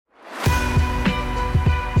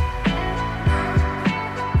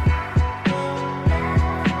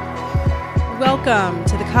Welcome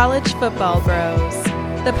to the College Football Bros,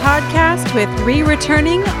 the podcast with 3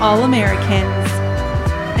 returning All-Americans.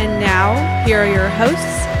 And now, here are your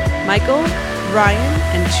hosts, Michael, Ryan,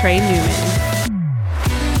 and Trey Newman.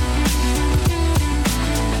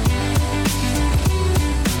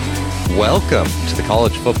 Welcome to the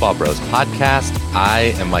College Football Bros podcast.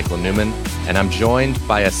 I am Michael Newman, and I'm joined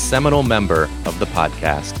by a seminal member of the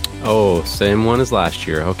podcast. Oh, same one as last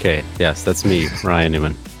year. Okay. Yes, that's me, Ryan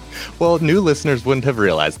Newman. Well, new listeners wouldn't have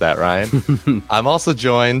realized that, Ryan. I'm also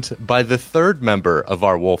joined by the third member of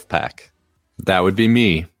our wolf pack. That would be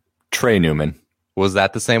me, Trey Newman. Was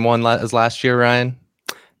that the same one as last year, Ryan?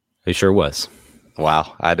 It sure was.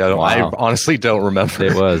 Wow. I honestly don't remember.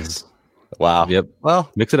 It was. Wow. Yep.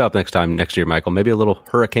 Well, mix it up next year, Michael. Maybe a little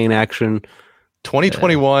hurricane action.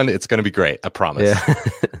 2021, it's going to be great. I promise. Yeah.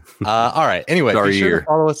 All right. Anyway, be sure to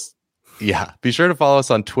follow us. Yeah. Be sure to follow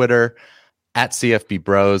us on Twitter at CFB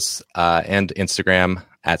Bros and Instagram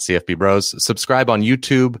at CFB Bros. Subscribe on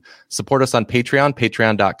YouTube. Support us on Patreon,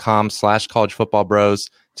 patreon.com/College Football Bros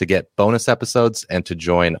to get bonus episodes and to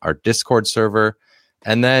join our Discord server.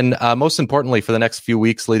 And then most importantly, for the next few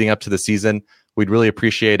weeks leading up to the season, we'd really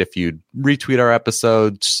appreciate if you'd retweet our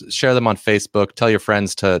episodes, share them on Facebook, tell your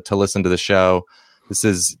friends to listen to the show. This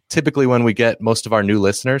is typically when we get most of our new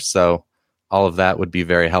listeners, so all of that would be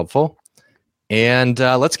very helpful. And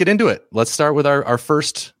let's get into it. Let's start with our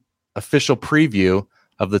first official preview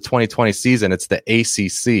of the 2020 season. It's the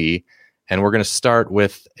ACC, and we're going to start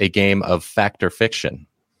with a game of Fact or Fiction.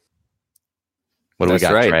 What do we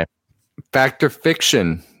got, Trey? Fact or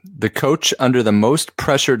Fiction. The coach under the most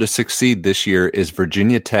pressure to succeed this year is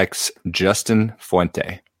Virginia Tech's Justin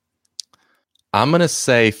Fuente. I'm going to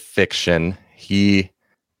say fiction. He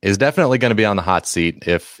is definitely going to be on the hot seat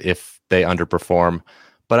if they underperform.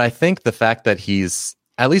 But I think the fact that he's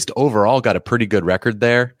at least overall got a pretty good record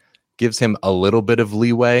there gives him a little bit of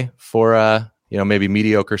leeway for a maybe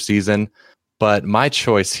mediocre season. But my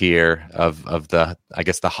choice here of the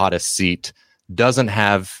hottest seat doesn't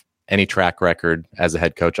have any track record as a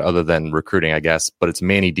head coach other than recruiting, I guess, but it's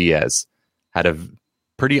Manny Diaz. Had a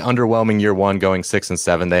pretty underwhelming year one, going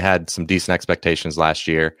 6-7. They had some decent expectations last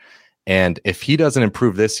year. And if he doesn't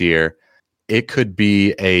improve this year, it could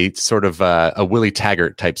be a sort of a Willie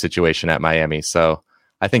Taggart type situation at Miami. So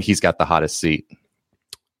I think he's got the hottest seat.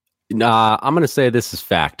 I'm going to say this is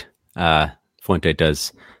fact. Fuente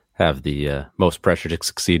does have the most pressure to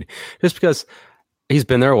succeed just because he's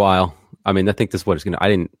been there a while. I mean, I think this is what it's going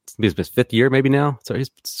to, it's his 5th year maybe now. So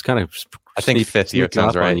he's kind of, I think 5th year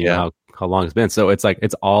sounds right. Yeah. How long it's been. So it's like,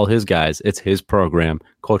 it's all his guys. It's his program.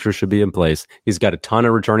 Culture should be in place. He's got a ton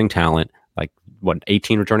of returning talent, like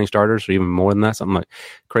 18 returning starters or even more than that. Something like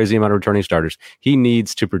crazy amount of returning starters. He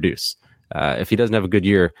needs to produce. If he doesn't have a good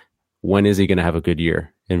year, when is he going to have a good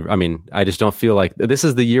year? And I mean, I just don't feel like this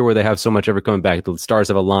is the year where they have so much ever coming back. The stars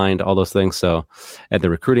have aligned, all those things. So, and the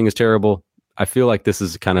recruiting is terrible. I feel like this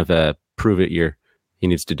is kind of a prove it year. He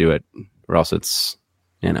needs to do it, or else it's,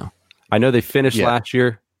 I know they finished last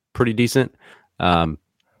year pretty decent,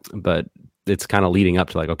 but it's kind of leading up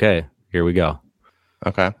to like, okay, here we go.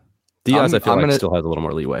 Okay. Diaz, I feel like still has a little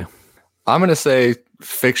more leeway. I'm going to say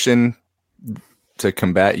fiction to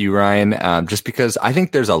combat you, Ryan, just because I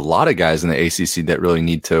think there's a lot of guys in the ACC that really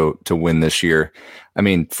need to win this year. I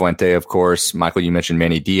mean, Fuente, of course. Michael, you mentioned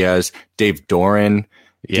Manny Diaz, Dave Doran.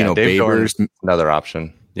 Yeah, Dave Doran's another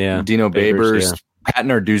option. Yeah, Dino Babers, Pat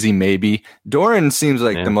Narduzzi, maybe. Doran seems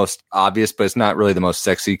like the most obvious, but it's not really the most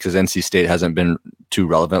sexy because NC State hasn't been too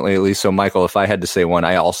relevant lately. So, Michael, if I had to say one,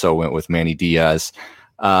 I also went with Manny Diaz.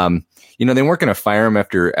 They weren't going to fire him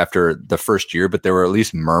after the first year, but there were at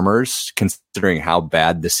least murmurs considering how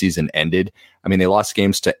bad the season ended. I mean, they lost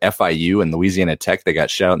games to FIU and Louisiana Tech. They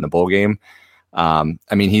got shut out in the bowl game.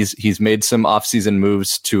 He's made some offseason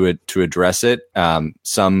moves to address it.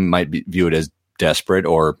 Some might view it as desperate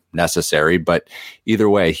or necessary, but either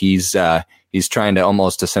way, he's trying to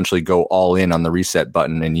almost essentially go all in on the reset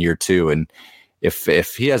button in year 2. And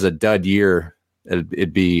if he has a dud year,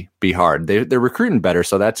 it'd be hard. They're recruiting better,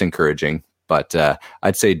 so that's encouraging. But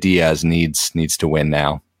I'd say Diaz needs to win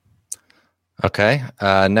now. Okay.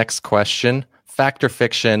 Next question. Fact or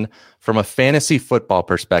fiction? From a fantasy football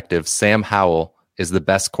perspective, Sam Howell is the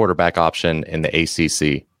best quarterback option in the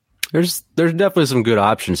ACC. There's definitely some good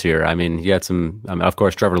options here. I mean, you had some. Of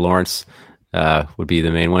course, Trevor Lawrence would be the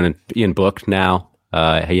main one. And Ian Book now.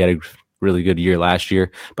 He had a really good year last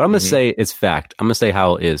year. But I'm going to say it's fact. I'm going to say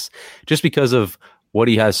Howell is. Just because of what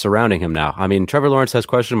he has surrounding him now. I mean, Trevor Lawrence has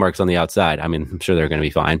question marks on the outside. I mean, I'm sure they're going to be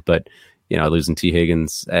fine. But, losing T.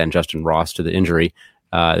 Higgins and Justin Ross to the injury,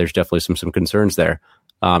 there's definitely some concerns there.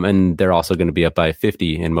 And they're also going to be up by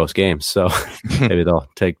 50 in most games. So maybe they'll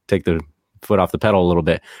take the foot off the pedal a little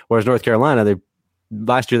bit. Whereas North Carolina,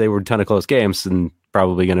 last year they were a ton of close games and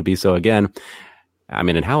probably going to be so again. I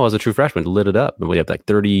mean, and Howell as a true freshman lit it up. And we had like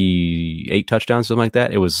 38 touchdowns, something like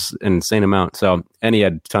that. It was an insane amount. So, and he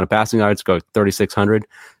had a ton of passing yards, go 3,600,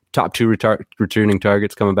 top 2 returning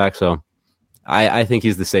targets coming back. So I think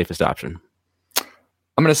he's the safest option.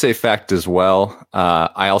 I'm going to say fact as well.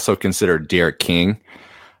 I also consider Derek King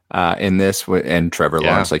in this and Trevor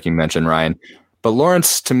Lawrence, like you mentioned, Ryan. But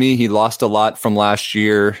Lawrence, to me, he lost a lot from last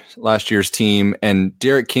year's team. And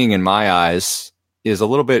Derek King, in my eyes, is a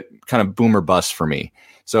little bit kind of boomer bust for me.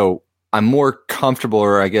 So I'm more comfortable,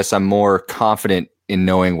 or I guess I'm more confident in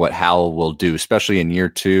knowing what Howell will do, especially in year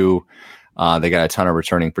 2. They got a ton of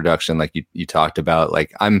returning production, like you talked about.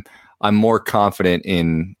 Like I'm more confident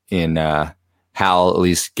in Howell at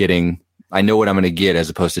least getting. I know what I'm going to get as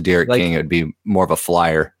opposed to Derek King. It would be more of a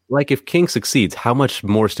flyer. Like if King succeeds, how much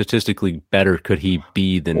more statistically better could he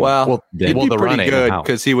be than? Well, he'd be pretty good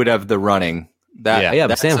because he would have the running.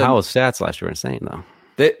 But Sam Howell's stats last year were insane, though.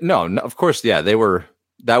 No, of course, they were.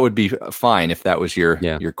 That would be fine if that was your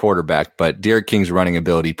quarterback. But Derek King's running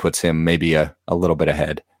ability puts him maybe a little bit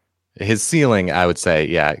ahead. His ceiling, I would say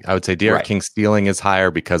Derek King's ceiling is higher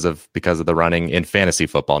because of the running in fantasy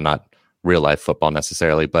football, not real life football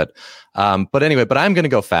necessarily. But anyway, I'm going to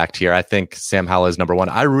go fact here. I think Sam Howell is number 1.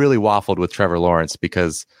 I really waffled with Trevor Lawrence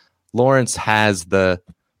because Lawrence has the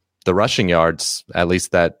rushing yards, at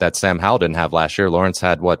least that Sam Howell didn't have last year. Lawrence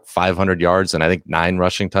had 500 yards and I think 9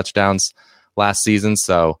 rushing touchdowns last season.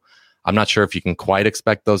 So I'm not sure if you can quite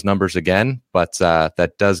expect those numbers again, but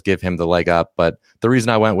that does give him the leg up. But the reason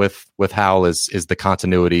I went with Howell is the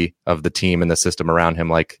continuity of the team and the system around him,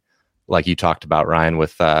 like you talked about, Ryan,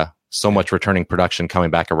 with so much returning production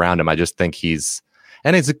coming back around him. I just think he's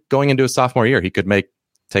going into his sophomore year. He could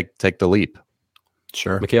take the leap.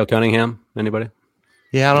 Sure. Mikael Cunningham, anybody?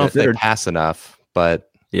 Yeah, I don't know if they pass enough, but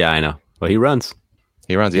yeah, I know. Well, he runs.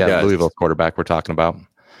 Yeah, Louisville quarterback we're talking about.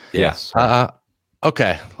 Yes.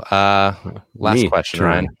 Okay. Last question,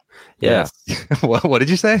 Ryan. Yes. What did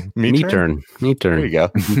you say? Me turn. There you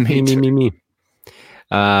go. Me.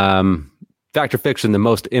 Fact or fiction? The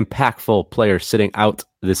most impactful player sitting out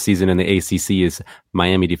this season in the ACC is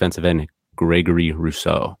Miami defensive end Gregory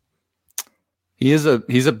Rousseau. He's a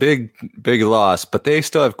big loss, but they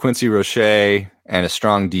still have Quincy Roche and a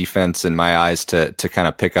strong defense in my eyes to kind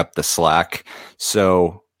of pick up the slack.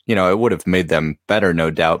 So, it would have made them better,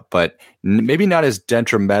 no doubt, but maybe not as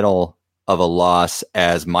detrimental of a loss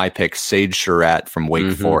as my pick, Sage Surratt from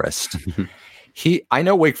Wake Forest. I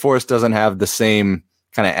know Wake Forest doesn't have the same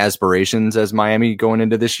kind of aspirations as Miami going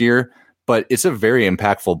into this year, but it's a very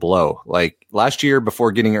impactful blow. Like last year,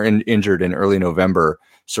 before getting injured in early November,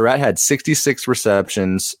 Surratt had 66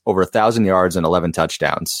 receptions, over 1,000 yards, and 11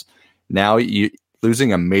 touchdowns. Now,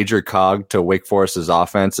 losing a major cog to Wake Forest's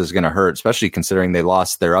offense is going to hurt, especially considering they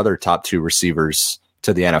lost their other top 2 receivers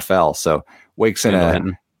to the NFL. So Wake's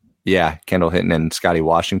Kendall Hinton and Scotty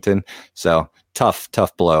Washington. So tough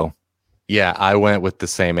blow. Yeah, I went with the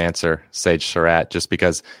same answer, Sage Surratt, just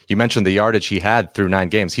because you mentioned the yardage he had through 9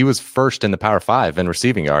 games. He was first in the Power 5 in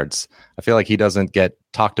receiving yards. I feel like he doesn't get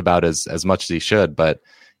talked about as much as he should, but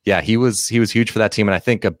yeah, he was huge for that team. And I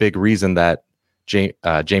think a big reason that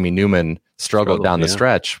Jamie Newman struggled down the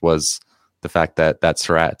stretch was the fact that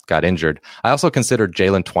Surratt got injured. I also considered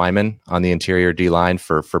Jalen Twyman on the interior D line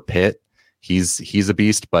for Pitt. He's a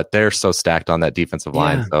beast, but they're so stacked on that defensive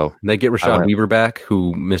line. So they get Rashad Weaver back,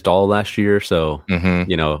 who missed all last year. So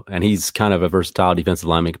and he's kind of a versatile defensive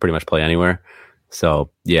lineman, can pretty much play anywhere. So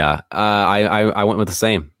yeah, I went with the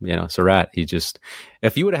same. Surratt.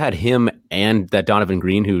 If you would have had him and that Donovan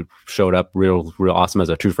Green, who showed up real awesome as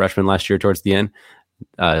a true freshman last year towards the end,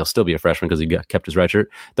 he'll still be a freshman because he kept his red shirt.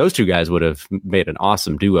 Those 2 guys would have made an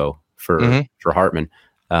awesome duo for Hartman.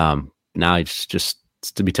 Now it's just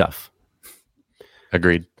to be tough.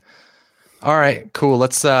 Agreed. All right, cool.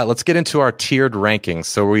 Let's get into our tiered rankings.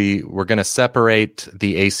 So we're going to separate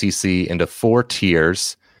the ACC into 4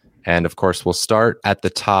 tiers, and of course we'll start at the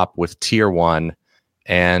top with tier 1.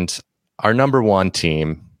 And our number 1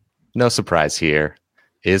 team, no surprise here,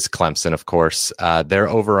 is Clemson. Of course, their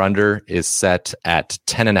over under is set at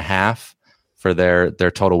 10.5 for their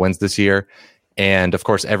total wins this year. And of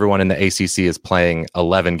course, everyone in the ACC is playing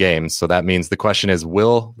 11 games. So that means the question is,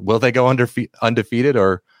 will they go undefeated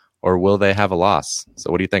or will they have a loss?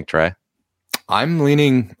 So what do you think, Trey? I'm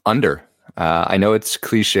leaning under. I know it's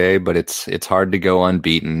cliche, but it's hard to go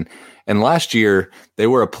unbeaten. And last year they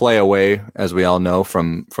were a play away, as we all know,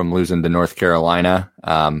 from losing to North Carolina.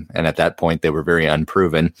 And at that point they were very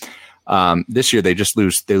unproven. This year they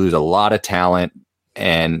lose a lot of talent,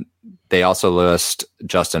 and they also lost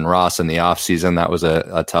Justin Ross in the offseason. That was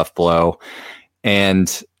a tough blow.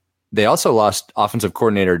 And they also lost offensive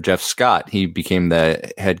coordinator Jeff Scott. He became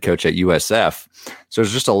the head coach at USF. So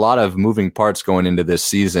there's just a lot of moving parts going into this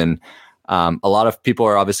season. A lot of people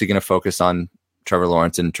are obviously going to focus on Trevor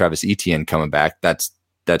Lawrence and Travis Etienne coming back. That's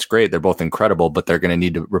great. They're both incredible, but they're going to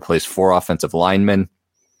need to replace 4 offensive linemen.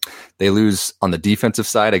 They lose on the defensive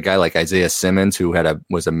side a guy like Isaiah Simmons, who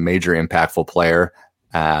was a major impactful player.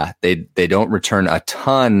 They don't return a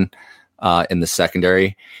ton in the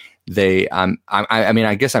secondary.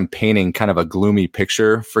 I guess I'm painting kind of a gloomy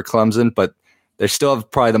picture for Clemson, but they still have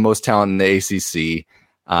probably the most talent in the ACC.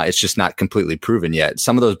 It's just not completely proven yet.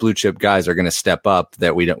 Some of those blue chip guys are going to step up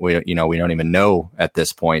that we don't even know at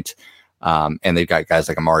this point. And they've got guys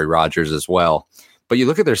like Amari Rodgers as well. But you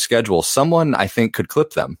look at their schedule, someone I think could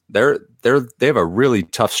clip them. They have a really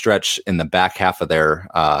tough stretch in the back half of their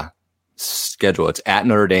schedule. It's at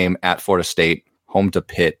Notre Dame, at Florida State, home to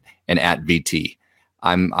Pitt, and at VT.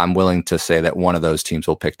 I'm willing to say that one of those teams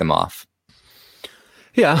will pick them off.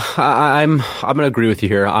 Yeah, I'm going to agree with you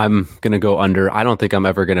here. I'm going to go under. I don't think I'm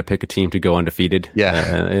ever going to pick a team to go undefeated.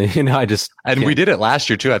 Yeah. We did it last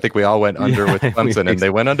year too. I think we all went under with Clemson and they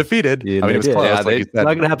went undefeated. Yeah, it was close. Yeah, it's not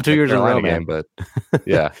going to happen 2 years in a row, man. But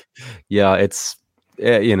yeah. Yeah, it's,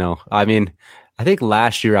 I think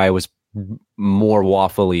last year I was more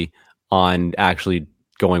waffly on actually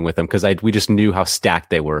going with them because we just knew how stacked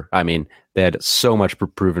they were. I mean, they had so much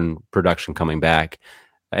proven production coming back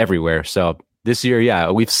everywhere. So this year,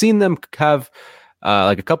 yeah, we've seen them have,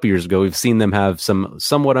 like a couple years ago, we've seen them have some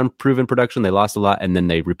somewhat unproven production. They lost a lot and then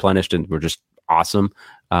they replenished and were just awesome.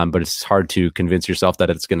 But it's hard to convince yourself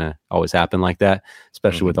that it's going to always happen like that,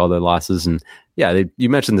 especially with all the losses. And yeah, you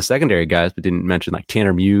mentioned the secondary guys, but didn't mention like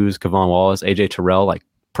Tanner Muse, Kavon Wallace, AJ Terrell, like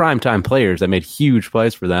primetime players that made huge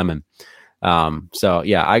plays for them. And so,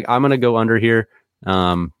 yeah, I'm going to go under here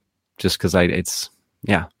just because it's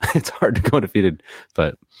hard to go undefeated,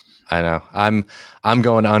 but I know I'm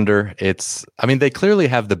going under. They clearly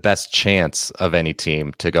have the best chance of any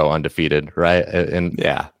team to go undefeated, right? And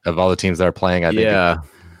of all the teams that are playing, I think it's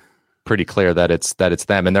pretty clear that it's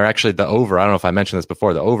them. And they're actually the over. I don't know if I mentioned this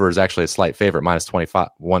before. The over is actually a slight favorite, minus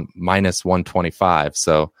 125.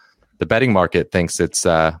 So the betting market thinks it's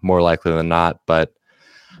more likely than not. But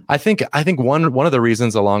I think one of the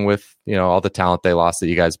reasons, along with all the talent they lost that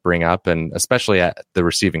you guys bring up, and especially at the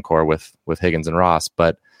receiving core with Higgins and Ross,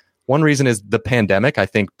 but one reason is the pandemic, I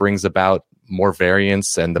think, brings about more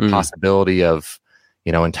variance and the possibility of,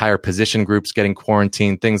 entire position groups getting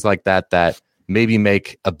quarantined, things like that maybe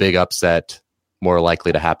make a big upset more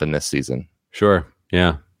likely to happen this season. Sure.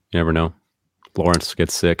 Yeah. You never know. Lawrence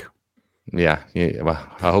gets sick. Yeah. Well,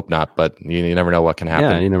 I hope not, but you never know what can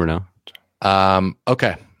happen. Yeah, you never know.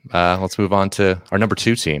 Okay. Let's move on to our number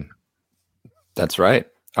 2 team. That's right.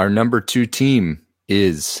 Our number 2 team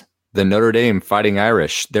is the Notre Dame Fighting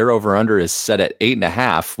Irish. Their over-under is set at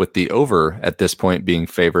 8.5, with the over at this point being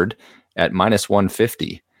favored at minus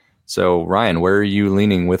 150. So, Ryan, where are you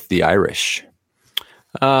leaning with the Irish?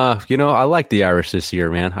 I like the Irish this year,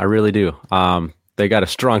 man. I really do. They got a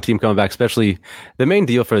strong team coming back, especially the main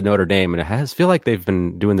deal for Notre Dame, and I feel like they've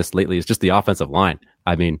been doing this lately, is just the offensive line.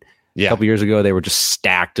 I mean, a couple years ago, they were just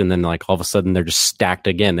stacked, and then like all of a sudden, they're just stacked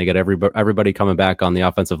again. They got everybody coming back on the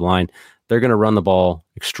offensive line. They're going to run the ball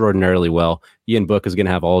extraordinarily well. Ian Book is going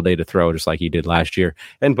to have all day to throw, just like he did last year,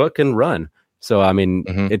 and Book can run. So, I mean,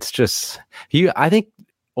 it's just I think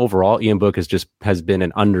overall, Ian Book has been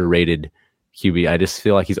an underrated QB. I just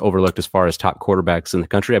feel like he's overlooked as far as top quarterbacks in the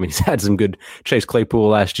country. I mean, he's had some good Chase Claypool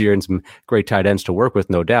last year and some great tight ends to work with,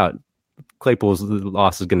 no doubt. Claypool's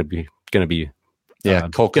loss is going to be.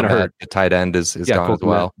 Cole Kmet, the tight end is gone as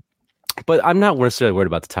well. But I'm not necessarily worried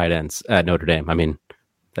about the tight ends at Notre Dame. I mean,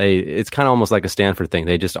 it's kind of almost like a Stanford thing.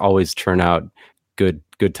 They just always turn out good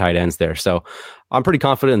tight ends there. So I'm pretty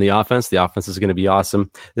confident in the offense. The offense is going to be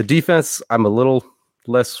awesome. The defense, I'm a little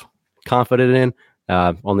less confident in.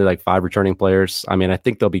 Only like 5 returning players. I mean, I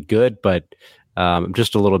think they'll be good, but I'm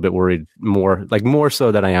just a little bit worried more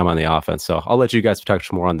so than I am on the offense. So I'll let you guys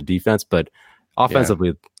touch more on the defense, but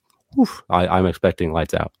offensively, I'm expecting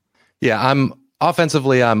lights out. Yeah,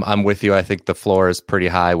 I'm with you. I think the floor is pretty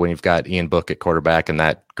high when you've got Ian Book at quarterback and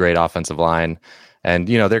that great offensive line. And,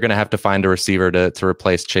 they're going to have to find a receiver to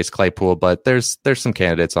replace Chase Claypool, but there's some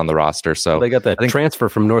candidates on the roster. So they got that transfer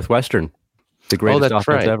from Northwestern, the greatest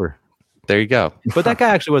offense ever. There you go. But that guy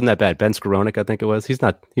actually wasn't that bad. Ben Skowronek, I think it was.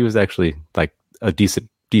 He was actually like a decent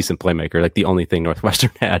decent playmaker, like the only thing Northwestern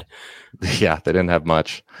had. Yeah, they didn't have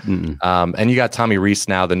much. And you got Tommy Rees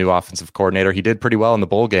now, the new offensive coordinator. He did pretty well in the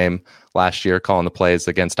bowl game last year, calling the plays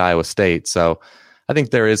against Iowa State. So I think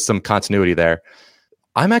there is some continuity there.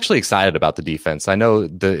 I'm actually excited about the defense. I know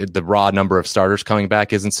the raw number of starters coming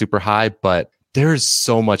back isn't super high, but there's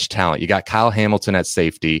so much talent. You got Kyle Hamilton at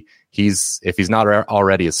safety. If he's not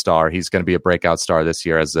already a star, he's going to be a breakout star this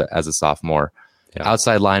year as a sophomore. Yeah.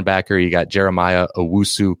 Outside linebacker, you got Jeremiah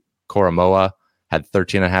Owusu-Koramoah, had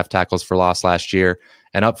 13.5 tackles for loss last year.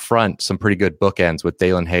 And up front, some pretty good bookends with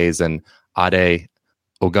Dalen Hayes and Ade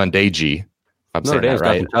Ogundeji. I'm saying that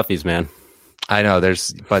right. Toughies, man. I know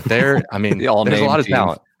there's a lot of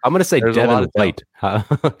talent. I'm going to say Devin White.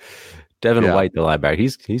 Devin White, the linebacker.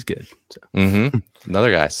 He's good. So.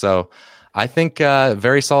 Another guy. So I think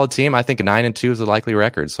very solid team. I think 9-2 is a likely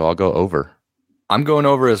record. So I'll go over. I'm going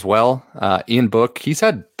over as well. Ian Book, he's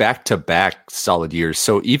had back-to-back solid years.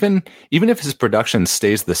 So even if his production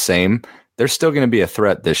stays the same, they're still going to be a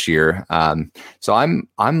threat this year. So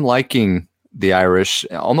I'm liking the Irish.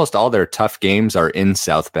 Almost all their tough games are in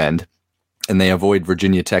South Bend, and they avoid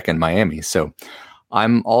Virginia Tech and Miami. So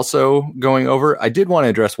I'm also going over. I did want to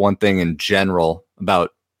address one thing in general about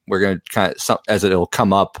we're going to as it'll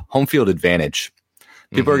come up, home field advantage.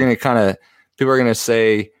 People are going to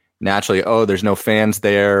say naturally, oh, there's no fans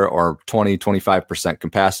there or 20-25%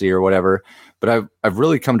 capacity or whatever. But I've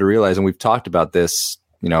really come to realize, and we've talked about this,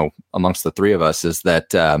 amongst the three of us, is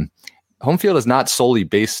that home field is not solely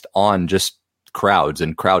based on just crowds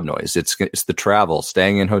and crowd noise. It's the travel,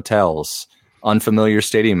 staying in hotels, unfamiliar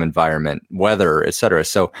stadium environment, weather, etc.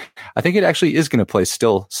 So I think it actually is going to play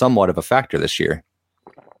still somewhat of a factor this year.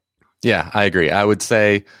 Yeah, I agree. I would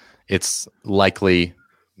say it's likely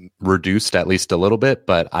reduced at least a little bit,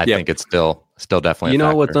 but I think it's still definitely.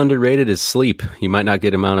 What's underrated is sleep. You might not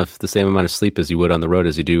get the same amount of sleep as you would on the road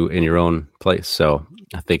as you do in your own place. So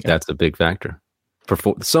I think that's a big factor.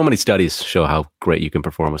 So many studies show how great you can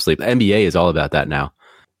perform with sleep. The NBA is all about that now.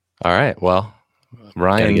 All right. Well,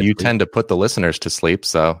 Ryan, you tend to put the listeners to sleep,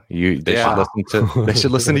 so they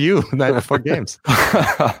should listen to you the night before games.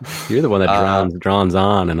 You're the one that drones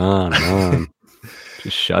on and on and on.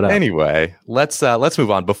 Just shut up. Anyway, let's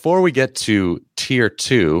move on. Before we get to tier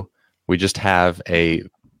 2, we just have a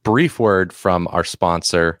brief word from our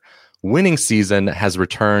sponsor. Winning season has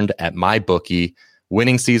returned at MyBookie.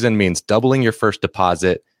 Winning season means doubling your first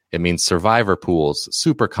deposit. It means survivor pools,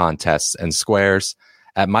 super contests, and squares.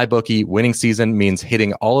 At MyBookie, winning season means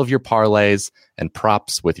hitting all of your parlays and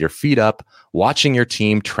props with your feet up, watching your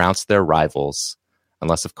team trounce their rivals.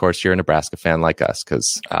 Unless, of course, you're a Nebraska fan like us,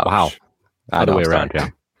 because wow. Other way around, yeah.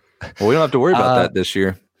 Well, we don't have to worry about that this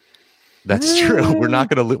year. That's true. We're not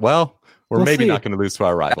going to we'll maybe not going to lose to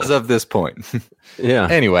our rivals. As of this point. Yeah.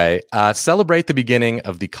 Anyway, celebrate the beginning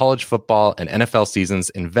of the college football and NFL seasons.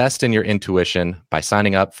 Invest in your intuition by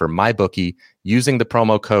signing up for MyBookie using the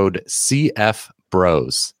promo code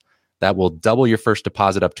CFBROS. That will double your first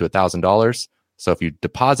deposit up to $1,000. So if you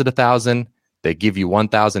deposit $1,000, they give you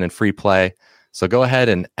 $1,000 in free play. So go ahead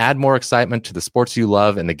and add more excitement to the sports you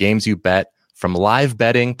love and the games you bet. From live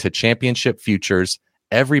betting to championship futures,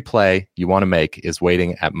 every play you want to make is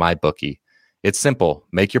waiting at MyBookie. It's simple.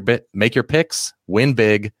 Make your picks, win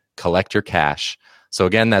big, collect your cash. So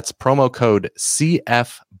again, that's promo code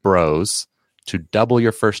CFBROS to double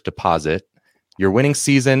your first deposit. Your winning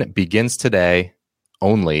season begins today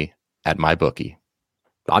only at MyBookie.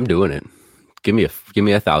 I'm doing it. Give me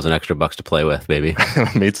 $1,000 extra bucks to play with, baby.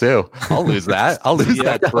 Me too. I'll lose that. I'll lose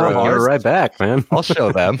that. You're right back, man. I'll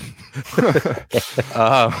show them.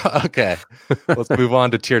 Okay. Let's move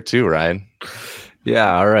on to tier 2, Ryan.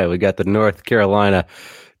 Yeah. All right. We got the North Carolina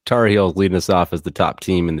Tar Heels leading us off as the top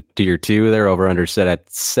team in the tier 2. They're over under set at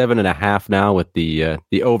 7.5 now, with the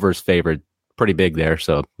overs favored pretty big there.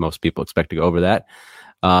 So most people expect to go over that.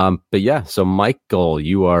 But yeah, so Michael,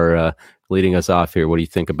 you are leading us off here. What do you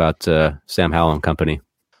think about Sam Howell and company?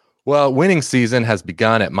 Well, winning season has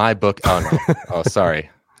begun at MyBookie. Oh, no. Oh, sorry.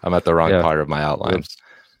 I'm at the wrong part of my outline.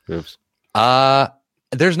 Oops.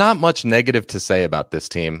 There's not much negative to say about this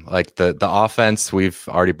team. Like the offense, we've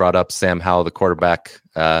already brought up Sam Howell, the quarterback,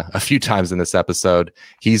 a few times in this episode.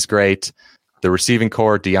 He's great. The receiving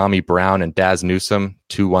core, De'Ami Brown and Daz Newsome,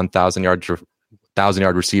 2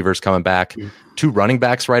 1,000-yard receivers coming back. 2 running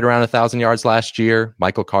backs right around 1,000 yards last year.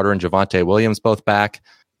 Michael Carter and Javonte Williams both back.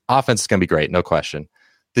 Offense is going to be great, no question.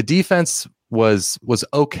 The defense was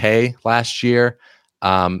okay last year,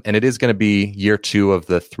 and it is going to be year 2 of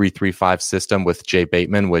the 3-3-5 system with Jay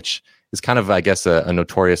Bateman, which is kind of, I guess, a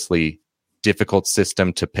notoriously difficult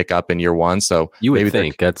system to pick up in year 1. So you would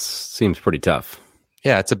think that seems pretty tough.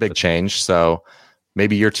 Yeah, it's a big change. So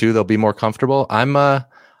maybe year 2 they'll be more comfortable.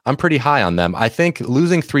 I'm pretty high on them. I think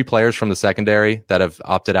losing 3 players from the secondary that have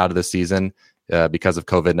opted out of the season because of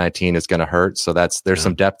COVID-19 is going to hurt. So there's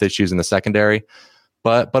some depth issues in the secondary.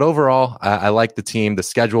 But overall, I like the team. The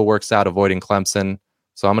schedule works out, avoiding Clemson.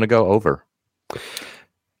 So I'm going to go over.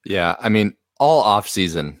 Yeah, I mean, all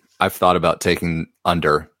offseason, I've thought about taking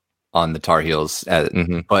under on the Tar Heels.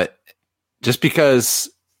 But just because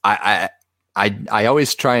I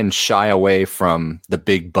always try and shy away from the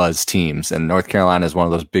big buzz teams, and North Carolina is one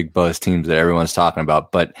of those big buzz teams that everyone's talking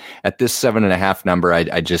about. But at this 7.5 number,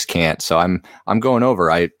 I just can't. So I'm going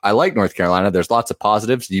over. I like North Carolina. There's lots of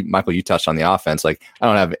positives. Michael, you touched on the offense. Like, I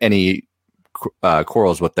don't have any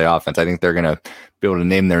quarrels with the offense. I think they're going to be able to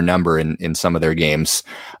name their number in some of their games.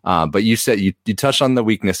 But you said you touched on the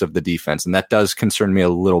weakness of the defense, and that does concern me a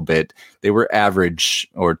little bit. They were average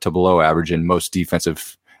or to below average in most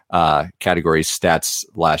defensive category stats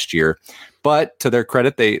last year, but to their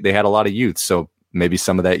credit, they had a lot of youth. So maybe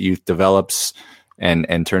some of that youth develops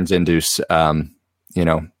and turns into,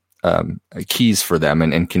 keys for them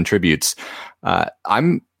and contributes.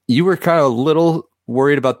 You were kind of a little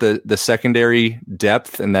worried about the secondary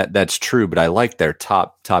depth, and that's true, but I like their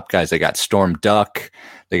top guys. They got Storm Duck.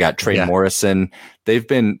 They got Trey Morrison.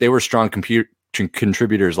 They were strong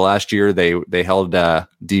contributors last year. They held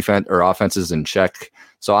defense or offenses in check.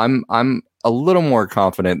 So I'm a little more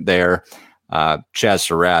confident there. Chaz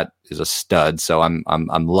Surratt is a stud, so I'm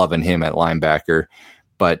loving him at linebacker.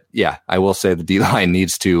 But yeah, I will say the D-line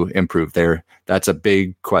needs to improve there. That's a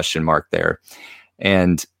big question mark there.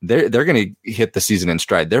 And they're going to hit the season in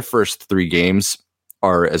stride. Their first 3 games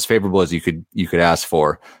are as favorable as you could ask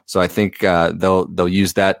for. So I think they'll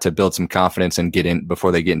use that to build some confidence and get in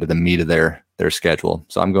before they get into the meat of their schedule.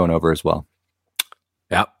 So I'm going over as well.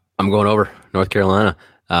 Yeah, I'm going over North Carolina.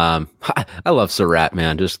 I love Surratt,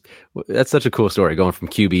 man. Just that's such a cool story, going from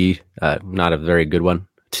QB, not a very good one,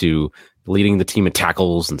 to leading the team in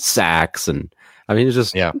tackles and sacks, and I mean, it's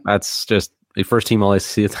just that's just the first team all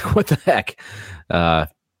SEC. It's like, what the heck?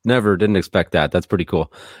 Didn't expect that. That's pretty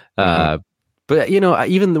cool. But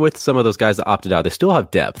even with some of those guys that opted out, they still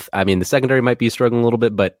have depth. I mean, the secondary might be struggling a little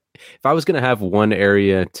bit, but if I was going to have one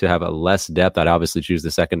area to have a less depth, I'd obviously choose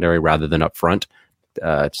the secondary rather than up front.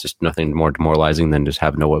 It's just nothing more demoralizing than just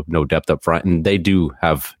have no depth up front, and they do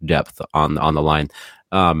have depth on the line.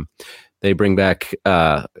 They bring back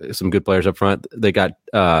some good players up front. They got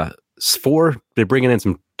 4. They're bringing in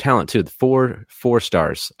some talent too. 4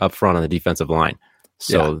 stars up front on the defensive line.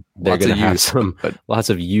 So they're going to have lots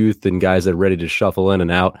of youth and guys that are ready to shuffle in and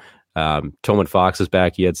out. Tolman Fox is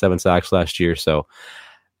back. He had 7 sacks last year. So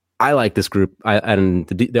I like this group. And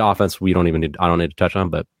the offense I don't need to touch on,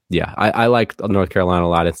 but yeah, I like North Carolina a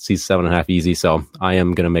lot. It's 7.5 easy. So I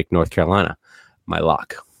am going to make North Carolina my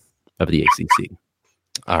lock of the ACC.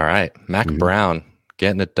 All right. Mac Brown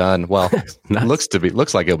getting it done. Well,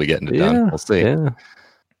 looks like he'll be getting it done. We'll see. Yeah.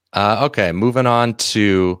 Okay. Moving on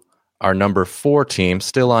to our number 4 team,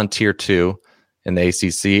 still on tier 2 in the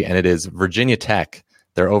ACC, and it is Virginia Tech.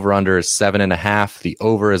 Their over-under is 7.5. The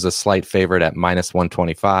over is a slight favorite at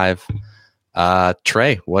 -125.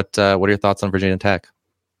 Trey, what are your thoughts on Virginia Tech?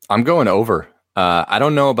 I'm going over. I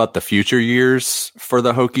don't know about the future years for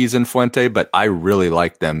the Hokies and Fuente, but I really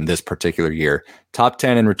like them this particular year. Top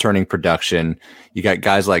 10 in returning production. You got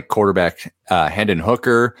guys like quarterback Hendon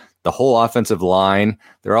Hooker, the whole offensive line.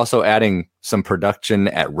 They're also adding some production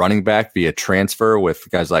at running back via transfer with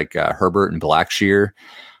guys like Herbert and Blackshear.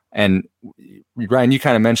 And Ryan, you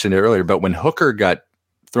kind of mentioned it earlier, but when Hooker got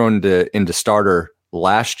thrown into starter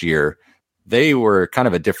last year, they were kind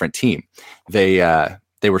of a different team. They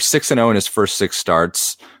were 6-0 in his first 6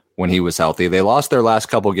 starts when he was healthy. They lost their last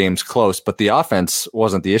couple games close, but the offense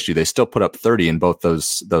wasn't the issue. They still put up 30 in both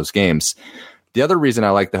those games. The other reason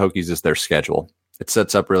I like the Hokies is their schedule. It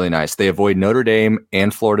sets up really nice. They avoid Notre Dame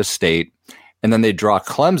and Florida State, and then they draw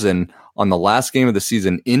Clemson on the last game of the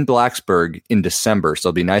season in Blacksburg in December. So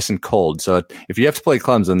it'll be nice and cold. So if you have to play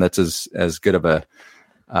Clemson, that's as good of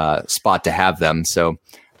a spot to have them. So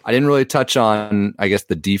I didn't really touch on, I guess,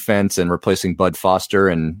 the defense and replacing Bud Foster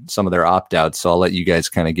and some of their opt-outs. So I'll let you guys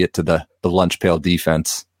kind of get to the lunch pail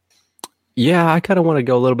defense. Yeah, I kind of want to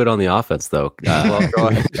go a little bit on the offense, though. Well, go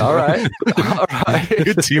ahead. All right.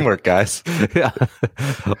 Good teamwork, guys. Yeah.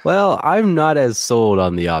 Well, I'm not as sold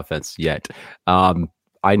on the offense yet.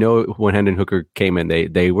 I know when Hendon Hooker came in,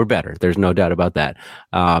 they were better. There's no doubt about that.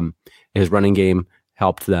 His running game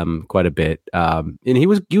helped them quite a bit. And he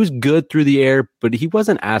was good through the air, but he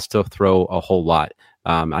wasn't asked to throw a whole lot.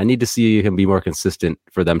 I need to see him be more consistent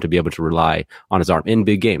for them to be able to rely on his arm in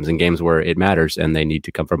big games, in games where it matters and they need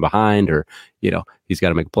to come from behind, or, he's got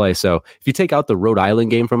to make a play. So if you take out the Rhode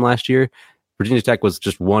Island game from last year, Virginia Tech was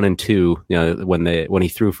just 1-2, when he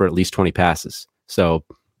threw for at least 20 passes. So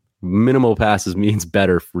minimal passes means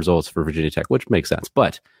better results for Virginia Tech, which makes sense.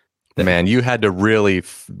 But man, you had to really,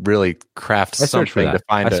 really craft something to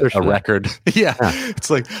find a record. Yeah. It's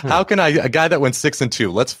like, how can a guy that went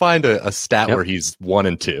 6-2, let's find a stat where he's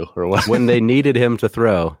 1-2 or what? When they needed him to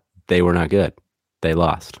throw, they were not good. They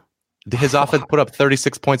lost. His offense put up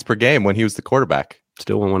 36 points per game when he was the quarterback.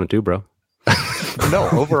 Still won 1-2, bro. No,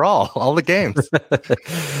 overall, all the games.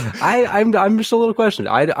 I'm just a little questioned.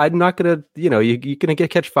 I'm not gonna, you're gonna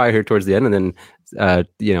catch fire here towards the end, and then,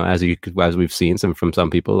 as we've seen from some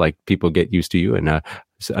people, like people get used to you and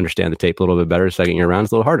understand the tape a little bit better. Second year around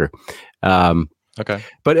is a little harder. Okay,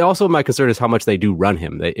 but also my concern is how much they do run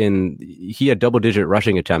him. He had double-digit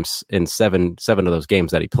rushing attempts in seven of those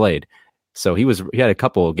games that he played. So he had a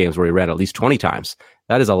couple of games where he ran at least 20 times.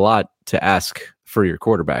 That is a lot to ask for your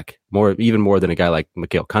quarterback, even more than a guy like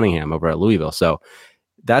Mikael Cunningham over at Louisville. So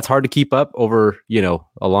that's hard to keep up over,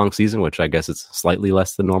 a long season, which I guess it's slightly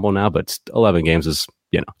less than normal now, but 11 games is,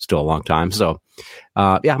 still a long time. So,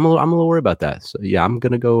 I'm a little worried about that. So yeah, I'm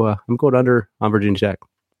going under on Virginia Tech.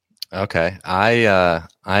 Okay.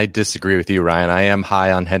 I disagree with you, Ryan. I am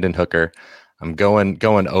high on Hendon Hooker. I'm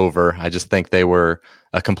going over. I just think they were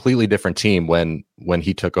a completely different team when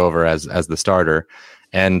he took over as the starter.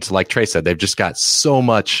 And like Trey said, they've just got so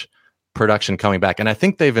much production coming back. And I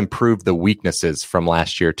think they've improved the weaknesses from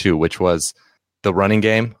last year too, which was the running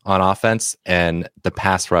game on offense and the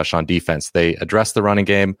pass rush on defense. They addressed the running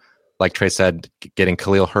game, like Trey said, getting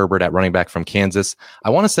Khalil Herbert at running back from Kansas. I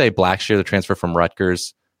want to say Blackshear, the transfer from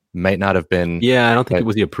Rutgers, might not have been. Yeah, I don't think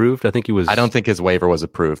was he approved. I think he was. I don't think his waiver was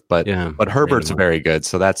approved, but Herbert's very good,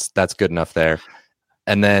 so that's good enough there.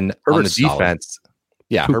 And then Herbert's on the defense,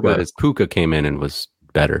 solid. Puka came in and was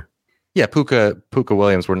better. Yeah, Puka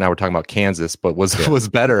Williams. We're talking about Kansas, but was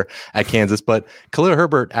better at Kansas. But Khalil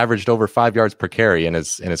Herbert averaged over 5 yards per carry in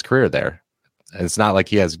his career there, and it's not like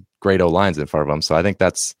he has great O-lines in front of him. So I think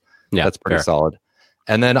that's pretty solid.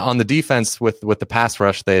 And then on the defense with the pass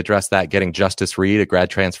rush, they addressed that, getting Justice Reed, a grad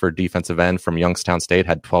transfer defensive end from Youngstown State,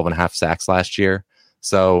 had 12.5 sacks last year.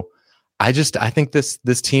 So I think this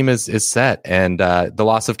team is set. And the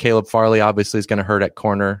loss of Caleb Farley obviously is going to hurt at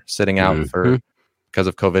corner, sitting out because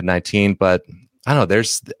of COVID-19. But I don't know,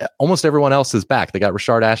 there's almost everyone else is back. They got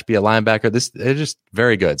Rashard Ashby at linebacker. They're just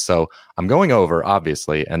very good. So I'm going over,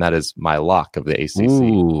 obviously, and that is my lock of the ACC.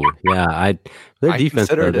 Ooh, yeah. Their defense,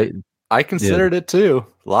 I considered it too.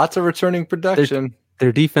 Lots of returning production.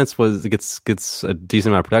 Their defense gets a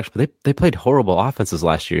decent amount of production, but they played horrible offenses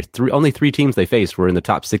last year. Only 3 teams they faced were in the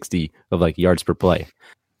top 60 of yards per play.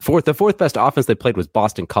 The fourth best offense they played was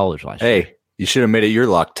Boston College last year. Hey, you should have made it your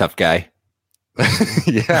lock, tough guy.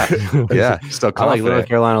 Yeah. Still confident. I like North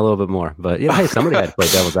Carolina a little bit more, but hey, somebody had to play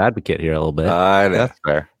devil's advocate here a little bit. That's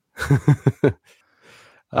fair.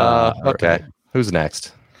 Okay, right. Who's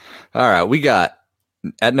next? All right, we got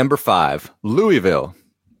at number 5, Louisville.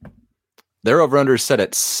 Their over-under is set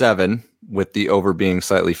at 7, with the over being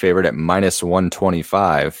slightly favored at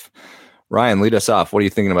 -125. Ryan, lead us off. What are you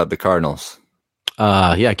thinking about the Cardinals?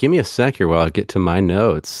 Give me a sec here while I get to my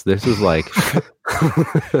notes. This is like...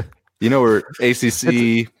 we're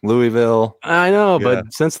ACC, Louisville. I know,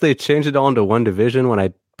 but since they changed it all into one division, when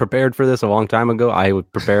I prepared for this a long time ago, I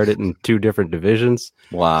prepared it in 2 different divisions.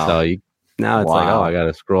 Wow. So now it's I got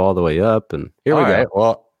to scroll all the way up, and here we go. Right.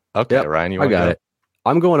 Well, okay, Ryan, I got it.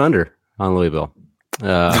 I'm going under on Louisville.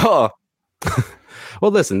 Well,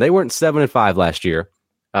 listen, they weren't 7-5 last year,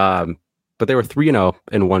 but they were 3-0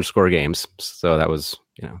 in 1-score games. So that was,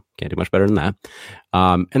 can't do much better than that.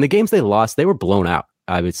 And the games they lost, they were blown out.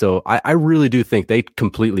 So I really do think they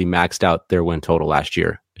completely maxed out their win total last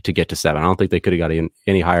year to get to 7. I don't think they could have got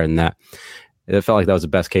any higher than that. It felt like that was the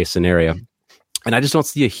best case scenario. And I just don't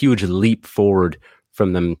see a huge leap forward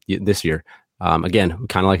from them this year. Again,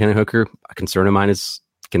 kind of like Hendon Hooker, a concern of mine is,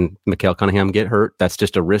 can Mikael Cunningham get hurt? That's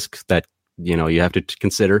just a risk that, you have to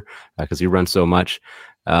consider because he runs so much.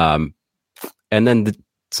 And then,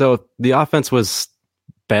 so the offense was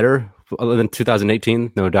better than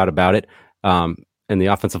 2018, no doubt about it. And the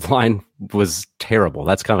offensive line was terrible.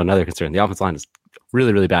 That's kind of another concern. The offensive line is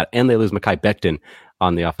really, really bad. And they lose Mekhi Becton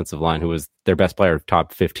on the offensive line, who was their best player,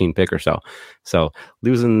 top 15 pick or so. So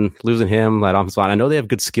losing him, that offensive line, I know they have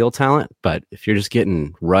good skill talent, but if you're just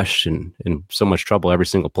getting rushed and in so much trouble every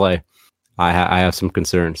single play, I have some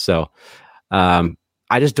concerns. So I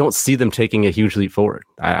just don't see them taking a huge leap forward.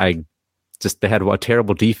 I Just they had a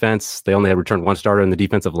terrible defense. They only had returned one starter in the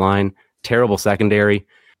defensive line. Terrible secondary.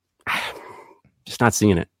 Just not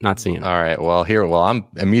seeing it. Not seeing it. All right. Well, I'm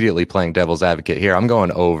immediately playing devil's advocate here. I'm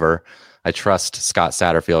going over. I trust Scott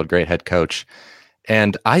Satterfield, great head coach.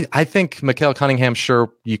 And I think Mikael Cunningham,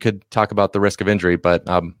 sure, you could talk about the risk of injury, but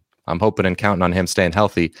I'm hoping and counting on him staying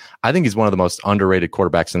healthy. I think he's one of the most underrated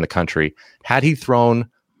quarterbacks in the country. Had he thrown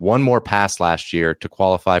one more pass last year to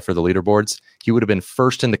qualify for the leaderboards, he would have been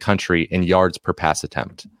first in the country in yards per pass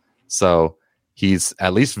attempt. So he's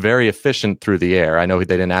at least very efficient through the air. I know they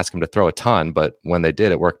didn't ask him to throw a ton, but when they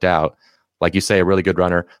did, it worked out. Like you say, a really good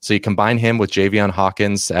runner. So you combine him with Javion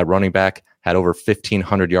Hawkins at running back, had over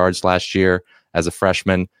 1,500 yards last year as a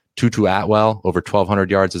freshman. Tutu Atwell, over 1,200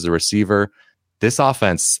 yards as a receiver. This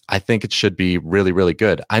offense, I think it should be really, really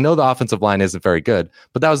good. I know the offensive line isn't very good,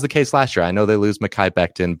 but that was the case last year. I know they lose Mekhi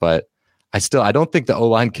Becton, but I don't think the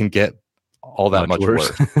O-line can get all that much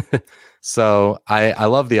worse. So I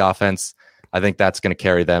love the offense. I think that's going to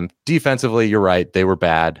carry them. Defensively, you're right. They were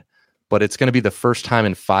bad, but it's going to be the first time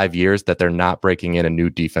in 5 years that they're not breaking in a new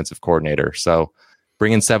defensive coordinator. So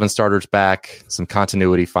bringing 7 starters back, some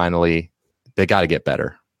continuity finally, they got to get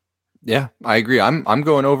better. Yeah, I agree. I'm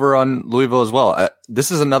going over on Louisville as well. This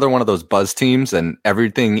is another one of those buzz teams, and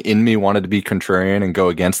everything in me wanted to be contrarian and go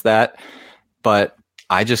against that, but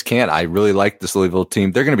I just can't. I really like this Louisville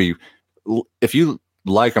team. They're going to be, if you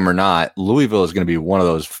like them or not, Louisville is going to be one of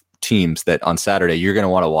those teams that on Saturday you're going to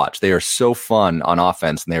want to watch. They are so fun on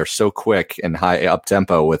offense, and they are so quick and high up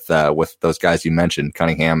tempo with those guys you mentioned,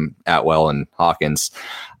 Cunningham, Atwell, and Hawkins.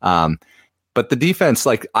 But the defense,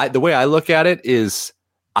 the way I look at it is,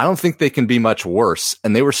 I don't think they can be much worse.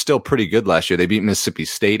 And they were still pretty good last year. They beat Mississippi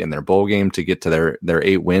State in their bowl game to get to their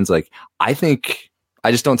 8 wins. I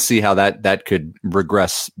just don't see how that could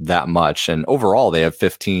regress that much. And overall, they have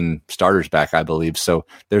 15 starters back, I believe. So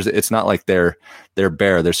it's not like they're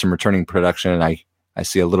bare. There's some returning production, and I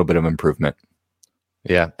see a little bit of improvement.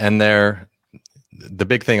 Yeah, and the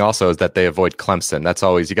big thing also is that they avoid Clemson. That's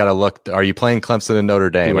always, you got to look, are you playing Clemson and Notre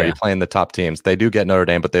Dame? Yeah. Are you playing the top teams? They do get Notre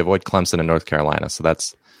Dame, but they avoid Clemson and North Carolina. So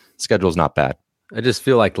schedule's not bad. I just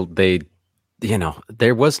feel like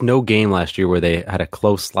there was no game last year where they had a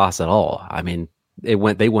close loss at all. I mean, they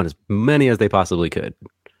won as many as they possibly could.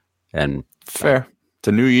 And fair. It's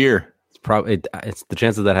a new year. It's the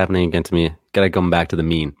chance of that happening again to me. Got to come back to the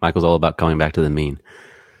mean. Michael's all about coming back to the mean.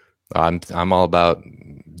 I'm all about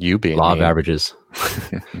you being law of averages.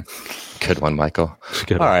 Good one, Michael.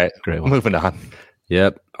 Good all one. Right, great one. Moving on.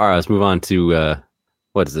 Yep. All right, let's move on to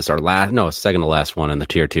what is this? Second to last one in the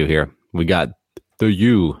tier 2 here. We got the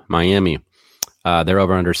U, Miami. They're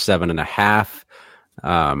over under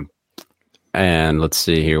 7.5. And let's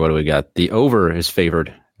see here. What do we got? The over is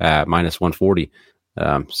favored at -140.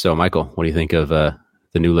 So, Michael, what do you think of the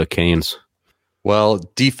new look Canes? Well,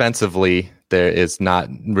 defensively, there is not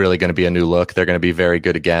really going to be a new look. They're going to be very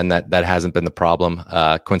good again. That hasn't been the problem.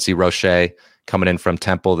 Quincy Roche coming in from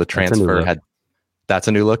Temple, the transfer that's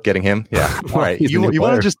a new look. Getting him, yeah. All right, you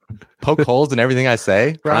want to just poke holes in everything I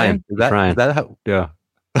say, Ryan? Is that how? Yeah.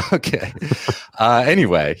 Okay.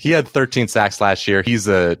 Anyway, he had 13 sacks last year. He's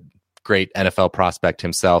a great NFL prospect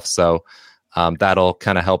himself, so that'll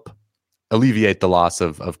kind of help alleviate the loss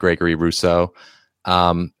of Gregory Rousseau.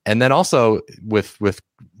 And then also with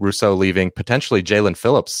Rousseau leaving, potentially Jalen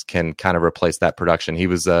Phillips can kind of replace that production. He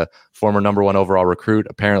was a former number 1 overall recruit.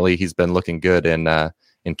 Apparently he's been looking good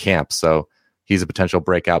in camp. So he's a potential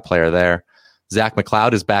breakout player there. Zach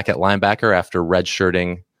McLeod is back at linebacker after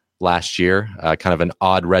redshirting last year, kind of an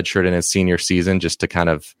odd redshirt in his senior season, just to kind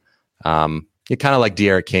of like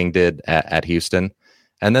De'Aaron King did at Houston.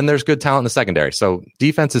 And then there's good talent in the secondary. So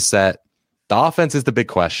defense is set. The offense is the big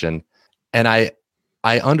question. And I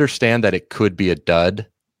understand that it could be a dud,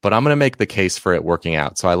 but I'm going to make the case for it working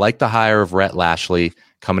out. So I like the hire of Rhett Lashley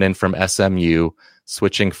coming in from SMU,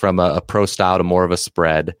 switching from a pro style to more of a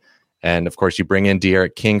spread. And of course, you bring in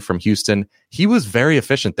De'Aaron King from Houston. He was very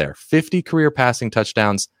efficient there. 50 career passing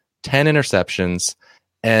touchdowns, 10 interceptions.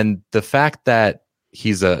 And the fact that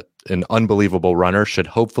he's an unbelievable runner should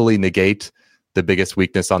hopefully negate the biggest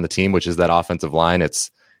weakness on the team, which is that offensive line. It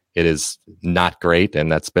is not great,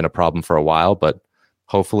 and that's been a problem for a while, but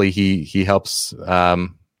hopefully he helps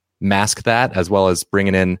mask that, as well as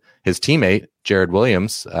bringing in his teammate, Jared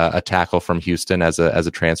Williams, a tackle from Houston as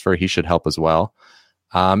a transfer. He should help as well.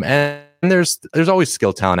 And there's always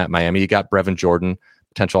skill talent at Miami. You got Brevin Jordan,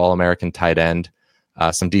 potential All-American tight end,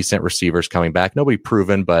 some decent receivers coming back. Nobody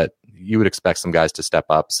proven, but you would expect some guys to step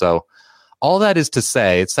up. So all that is to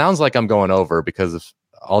say, it sounds like I'm going over because of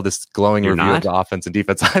all this glowing review of the offense and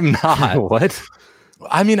defense. I'm not. What?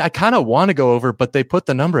 I mean, I kind of want to go over, but they put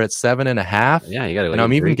the number at 7.5. Yeah, you got to. And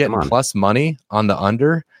I'm even getting plus money on the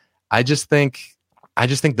under. I just think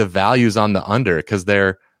the value's on the under because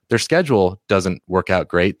their schedule doesn't work out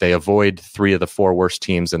great. They avoid 3 of the 4 worst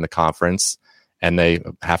teams in the conference, and they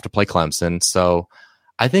have to play Clemson. So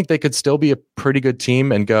I think they could still be a pretty good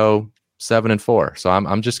team and go 7-4. So I'm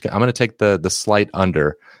going to take the slight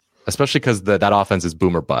under, especially because that offense is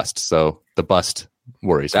boom or bust. So the bust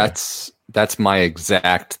worries me. That's my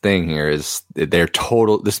exact thing here. Is they're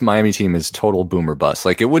total. This Miami team is total boom or bust.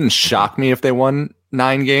 Like, it wouldn't shock me if they won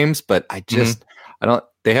 9 games, but I just I don't.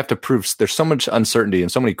 They have to prove. There's so much uncertainty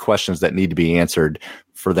and so many questions that need to be answered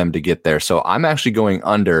for them to get there. So I'm actually going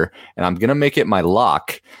under, and I'm going to make it my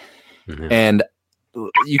lock. Mm-hmm. And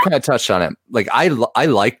you kind of touched on it. Like, I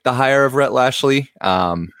like the hire of Rhett Lashlee,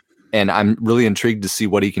 and I'm really intrigued to see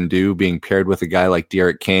what he can do being paired with a guy like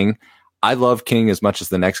D'Eriq King. I love King as much as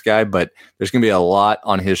the next guy, but there's going to be a lot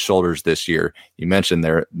on his shoulders this year. You mentioned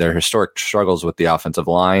their historic struggles with the offensive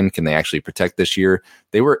line. Can they actually protect this year?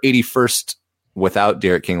 They were 81st without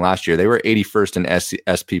D'Eriq King last year. They were 81st in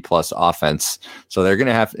SP plus offense. So they're going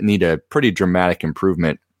to need a pretty dramatic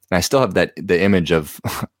improvement. And I still have the image of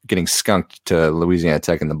getting skunked to Louisiana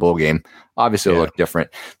Tech in the bowl game. Obviously, it'll look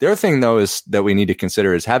different. The other thing, though, is that we need to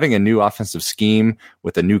consider is having a new offensive scheme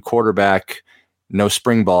with a new quarterback, no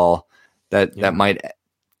spring ball. That might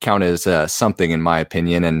count as something, in my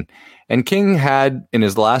opinion. And King had in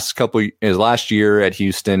his last year at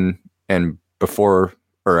Houston and before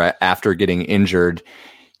or after getting injured,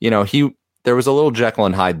 there was a little Jekyll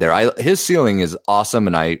and Hyde there. His ceiling is awesome,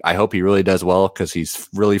 and I hope he really does well because he's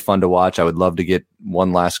really fun to watch. I would love to get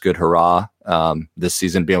one last good hurrah this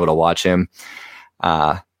season, be able to watch him.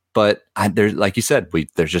 But there's, like you said,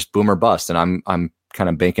 there's just boom or bust, and I'm kind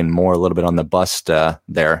of banking more a little bit on the bust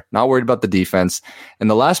there. Not worried about the defense. And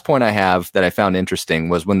the last point I have that I found interesting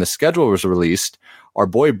was when the schedule was released, our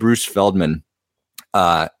boy Bruce Feldman,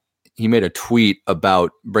 he made a tweet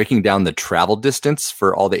about breaking down the travel distance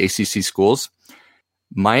for all the ACC schools.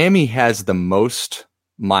 Miami has the most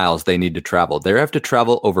miles they need to travel. They have to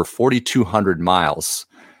travel over 4,200 miles.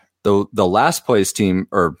 The last place team,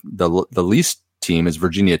 or the least team, is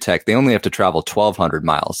Virginia Tech. They only have to travel 1,200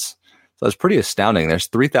 miles. So that's pretty astounding. There's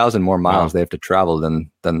 3,000 more miles they have to travel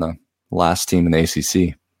than the last team in the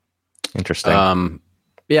ACC. Interesting.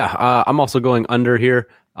 I'm also going under here.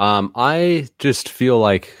 I just feel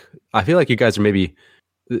like you guys are maybe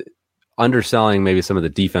underselling maybe some of the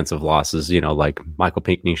defensive losses. Like Michael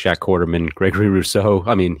Pinckney, Shaq Quarterman, Gregory Rousseau.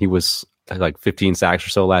 I mean, he was like 15 sacks or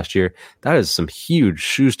so last year. That is some huge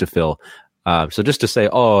shoes to fill. So just to say,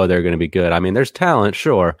 they're going to be good. I mean, there's talent,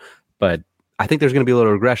 sure, but I think there's going to be a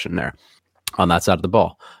little regression there on that side of the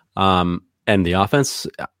ball. And the offense,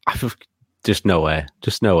 just no way.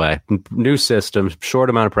 New system, short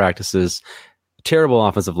amount of practices, terrible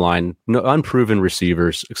offensive line, no unproven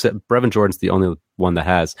receivers, except Brevin Jordan's the only one that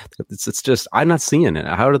has. It's just, I'm not seeing it.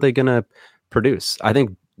 How are they going to produce? I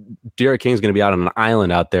think D'Eriq King's going to be out on an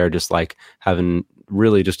island out there, just like having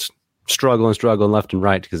really just struggling left and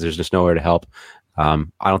right because there's just nowhere to help. I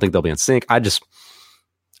don't think they'll be in sync. I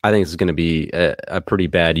think this is going to be a pretty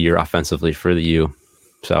bad year offensively for the U.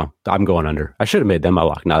 So I'm going under. I should have made them my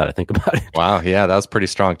lock now that I think about it. Wow. Yeah, that was a pretty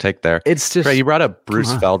strong take there. It's just... Ray, you brought up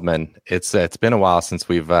Bruce Feldman. It's been a while since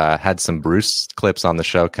we've had some Bruce clips on the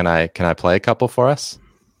show. Can I play a couple for us?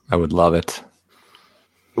 I would love it.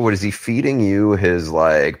 What, is he feeding you his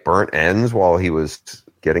like burnt ends while he was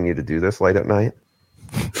getting you to do this late at night?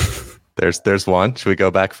 There's one. Should we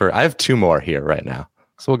go back for... I have 2 more here right now.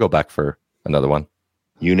 So we'll go back for another one.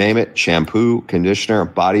 You name it, shampoo, conditioner,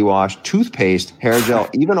 body wash, toothpaste, hair gel,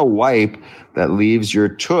 even a wipe that leaves your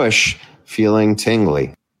tush feeling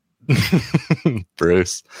tingly.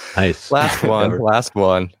 Bruce. Nice. Last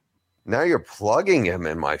one. Now you're plugging him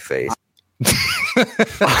in my face.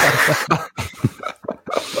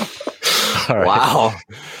 All right. Wow.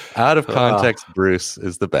 Out of context, Bruce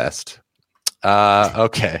is the best.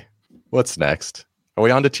 Okay. What's next? Are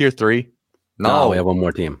we on to tier 3? No, we have one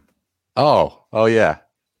more team. Oh yeah.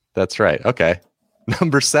 That's right. Okay.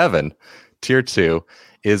 Number 7, tier 2,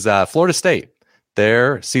 is Florida State.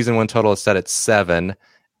 Their season win total is set at 7,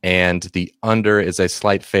 and the under is a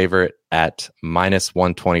slight favorite at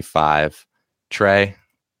 -125. Trey,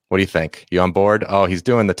 what do you think? You on board? Oh, he's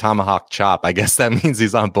doing the tomahawk chop. I guess that means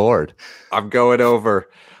he's on board. I'm going over.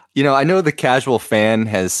 I know the casual fan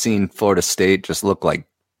has seen Florida State just look like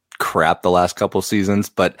crap the last couple seasons,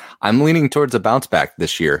 but I'm leaning towards a bounce back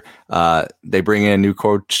this year. They bring in a new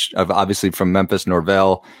coach, obviously from Memphis,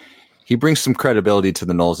 Norvell. he brings some credibility to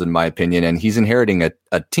the Noles, in my opinion, and he's inheriting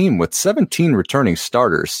a team with 17 returning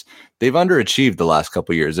starters. They've underachieved the last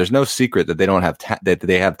couple of years. There's no secret that they don't have that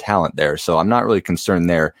they have talent there, so I'm not really concerned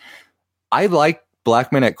there. I like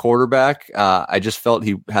Blackman at quarterback. I just felt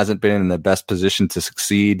he hasn't been in the best position to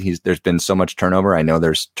succeed. There's been so much turnover. I know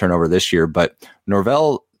there's turnover this year, but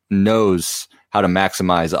Norvell knows how to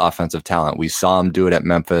maximize offensive talent. We saw him do it at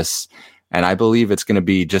Memphis, and I believe it's going to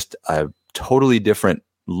be just a totally different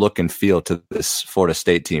look and feel to this Florida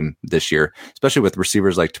State team this year, especially with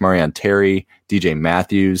receivers like Tamarion Terry, DJ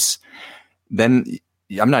Matthews. Then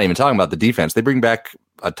I'm not even talking about the defense. They bring back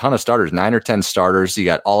a ton of starters, 9 or 10 starters. You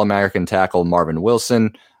got All-American tackle Marvin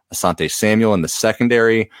Wilson, Asante Samuel in the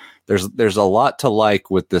secondary. There's a lot to like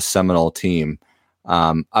with this Seminole team.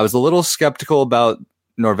 I was a little skeptical about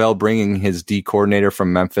Norvell bringing his D coordinator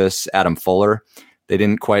from Memphis, Adam Fuller. They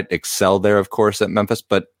didn't quite excel there, of course, at Memphis,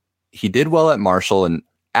 but he did well at Marshall and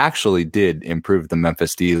actually did improve the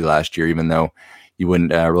Memphis D last year, even though you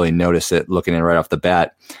wouldn't really notice it looking in right off the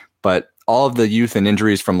bat. But all of the youth and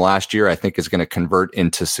injuries from last year, I think, is going to convert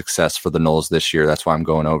into success for the Noles this year. That's why I'm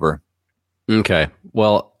going over. Okay.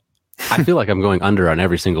 Well, I feel like I'm going under on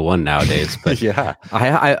every single one nowadays. But yeah,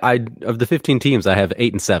 I of the 15 teams, I have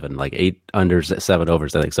 8 and 7, like 8 unders, 7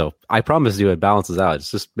 overs. I think so. I promise you, it balances out.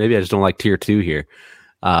 It's just maybe I just don't like tier 2 here,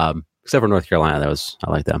 except for North Carolina. I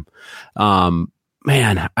like them.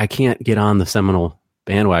 Man, I can't get on the Seminole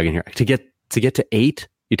bandwagon here. To get to 8,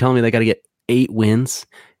 you're telling me they got to get 8 wins?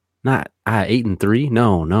 Not 8 and 3.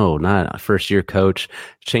 No, not a first year coach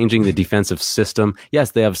changing the defensive system.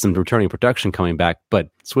 Yes, they have some returning production coming back, but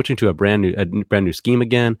switching to a brand new scheme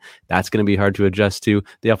again, that's going to be hard to adjust to.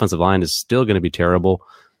 The offensive line is still going to be terrible.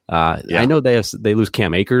 I know they lose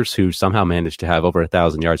Cam Akers, who somehow managed to have over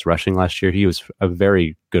 1,000 yards rushing last year. He was a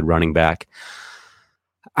very good running back.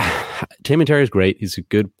 Tammy Terry is great. He's a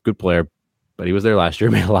good player, but he was there last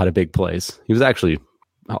year, made a lot of big plays. He was actually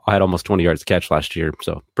had almost 20 yards to catch last year,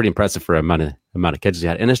 so pretty impressive for amount of catches he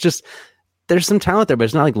had. And it's just there's some talent there, but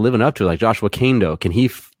it's not like living up to it. Like Joshua Kando, can he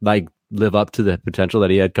live up to the potential that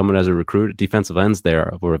he had coming as a recruit? Defensive ends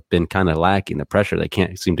there have been kind of lacking the pressure. They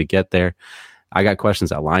can't seem to get there. I got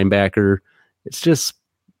questions at linebacker. It's just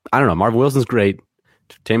I don't know. Marvin Wilson's great.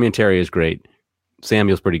 Tammy and Terry is great.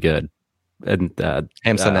 Samuel's pretty good. And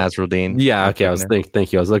Hamza Nasruddin. Yeah, okay.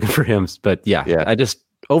 Thank you. I was looking for him, but yeah. I just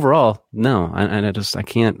overall no,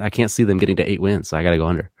 I can't see them getting to 8 wins. So I got to go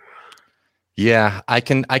under. Yeah, I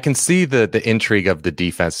can see the intrigue of the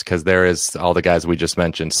defense because there is all the guys we just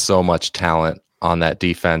mentioned, so much talent on that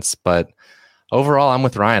defense. But overall, I'm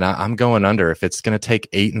with Ryan. I'm going under. If it's going to take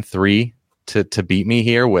 8 and 3 to beat me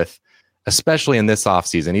here, with especially in this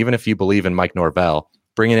offseason, even if you believe in Mike Norvell,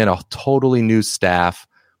 bringing in a totally new staff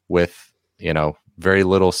with very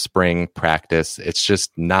little spring practice, it's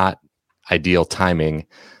just not ideal timing.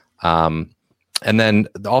 And then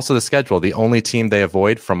also the schedule. The only team they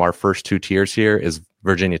avoid from our first 2 tiers here is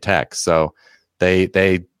Virginia Tech. So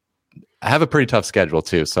they have a pretty tough schedule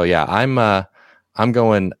too. So yeah, I'm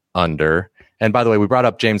going under. And by the way, we brought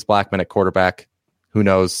up James Blackman at quarterback. Who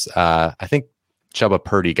knows? I think Chubba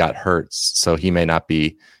Purdy got hurt, so he may not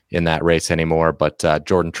be in that race anymore. But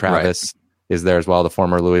Jordan Travis is there as well, the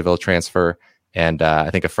former Louisville transfer. And I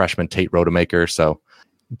think a freshman, Tate Rodemaker. So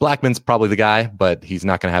Blackman's probably the guy, but he's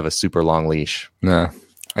not going to have a super long leash. No,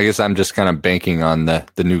 I guess I'm just kind of banking on the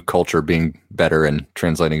new culture being better and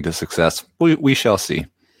translating to success. We shall see.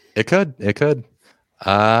 It could. Okay.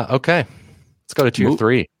 Let's go to tier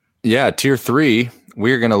 3. Yeah, tier 3.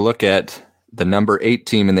 We're going to look at the number 8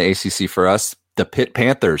 team in the ACC for us, the Pitt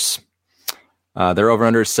Panthers. Their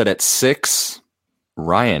over-under is set at 6.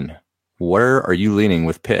 Ryan, where are you leaning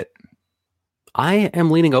with Pitt? I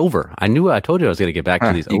am leaning over. I told you I was going to get back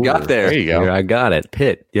to these. You got there. There you go. I got it.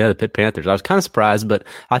 Pitt. Yeah, the Pitt Panthers. I was kind of surprised, but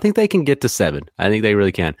I think they can get to 7. I think they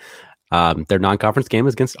really can. Their non-conference game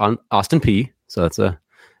is against Austin Peay. So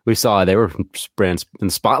we saw they were in the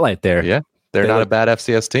spotlight there. Yeah. They're not a bad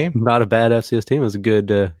FCS team. Not a bad FCS team. It was a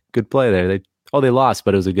good play there. They lost,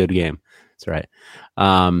 but it was a good game. That's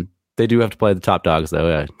right. They do have to play the top dogs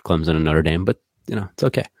though, Clemson and Notre Dame, but it's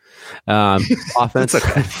okay. Offense. It's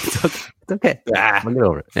okay. It's okay. I'll get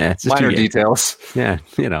over it. Yeah, it's just minor details. Yeah,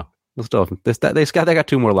 we'll still they got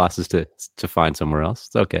 2 more losses to find somewhere else.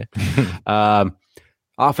 It's okay.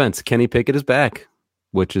 Offense. Kenny Pickett is back,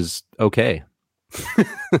 which is okay.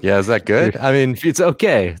 Yeah, is that good? I mean, it's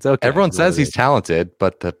okay. It's okay. Everyone says he's talented,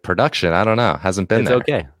 but the production, I don't know, hasn't been there. It's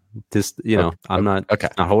okay. Just I'm not. Okay.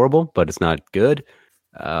 It's not horrible, but it's not good.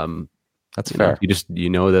 That's fair. You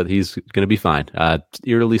know that he's going to be fine.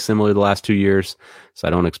 Eerily similar the last 2 years, so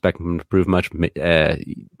I don't expect him to prove much.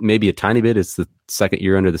 Maybe a tiny bit. It's the second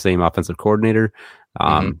year under the same offensive coordinator.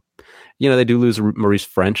 They do lose Maurice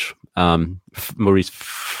French, because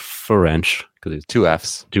he's two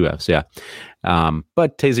Fs, yeah.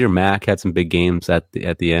 But Tazier Mack had some big games at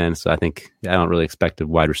the end, so I don't really expect the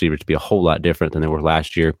wide receivers to be a whole lot different than they were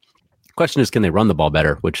last year. Question is, can they run the ball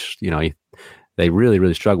better? Which they really,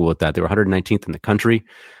 really struggle with that. They were 119th in the country,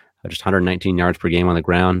 just 119 yards per game on the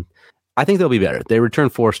ground. I think they'll be better. They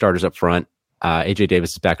returned 4 starters up front. AJ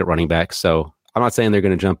Davis is back at running back, so I'm not saying they're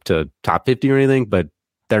going to jump to top 50 or anything, but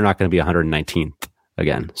they're not going to be 119th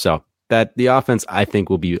again. So that the offense, I think,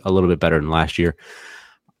 will be a little bit better than last year.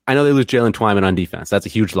 I know they lose Jalen Twyman on defense. That's a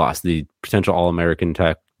huge loss, the potential All-American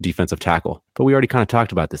defensive tackle. But we already kind of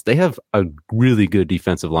talked about this. They have a really good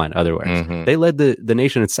defensive line otherwise. They led the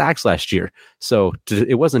nation in sacks last year. So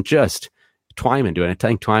it wasn't just Twyman doing it. I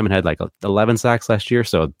think Twyman had like 11 sacks last year.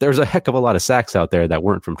 So there's a heck of a lot of sacks out there that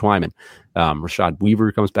weren't from Twyman. Rashad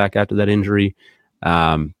Weaver comes back after that injury.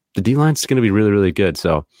 The D-line's going to be really, really good.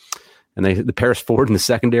 So, and the Paris Ford in the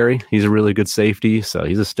secondary, he's a really good safety. So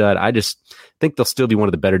he's a stud. I just think they'll still be one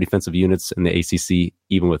of the better defensive units in the ACC,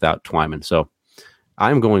 even without Twyman. So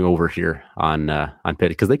I'm going over here on Pitt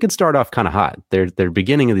because they could start off kind of hot. Their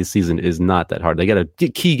beginning of the season is not that hard. They got a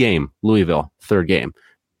key game, Louisville, 3rd game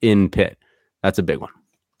in Pitt. That's a big one.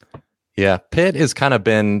 Yeah, Pitt has kind of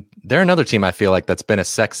been, they're another team I feel like that's been a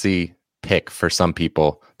sexy pick for some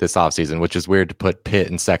people this offseason, which is weird to put Pitt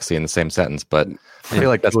and sexy in the same sentence, but I feel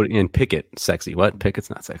like that's in Pickett sexy. What? Pickett's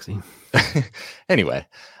not sexy. Anyway,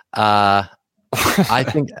 I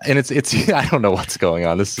think, and it's I don't know what's going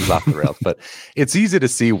on. This is off the rails, but it's easy to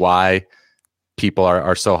see why people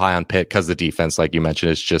are so high on Pitt, because the defense, like you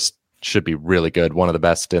mentioned, is just should be really good, one of the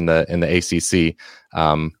best in the ACC.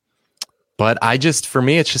 But for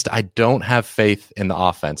me, it's just I don't have faith in the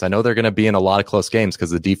offense. I know they're going to be in a lot of close games because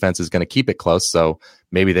the defense is going to keep it close. So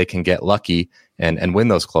maybe they can get lucky and win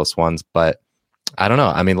those close ones. But I don't know.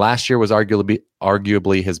 I mean, last year was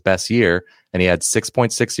arguably his best year, and he had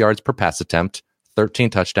 6.6 yards per pass attempt, 13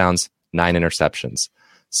 touchdowns, 9 interceptions.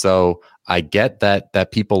 So I get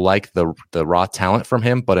that people like the raw talent from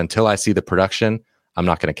him, but until I see the production, I'm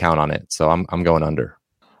not going to count on it. So I'm going under.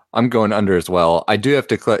 I'm going under as well. I do have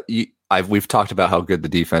to we've talked about how good the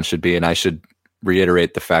defense should be, and I should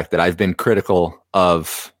reiterate the fact that I've been critical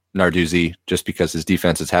of Narduzzi just because his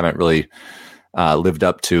defenses haven't really lived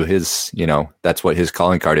up to his, that's what his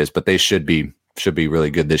calling card is, but they should be really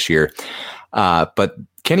good this year. But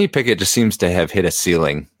Kenny Pickett just seems to have hit a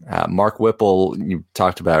ceiling. Mark Whipple, you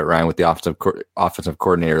talked about it, Ryan, with the offensive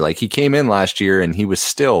coordinator. Like, he came in last year and he was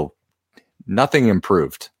still nothing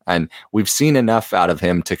improved. And we've seen enough out of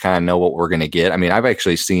him to kind of know what we're going to get. I mean, I've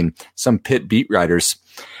actually seen some Pitt beat writers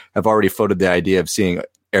have already floated the idea of seeing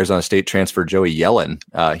Arizona State transfer Joey Yellen.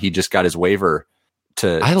 He just got his waiver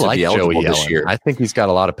to be eligible this year. I think he's got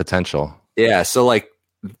a lot of potential. Yeah. So like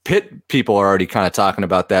Pitt people are already kind of talking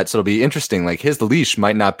about that. So it'll be interesting. Like, his leash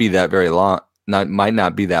might not be that very long, might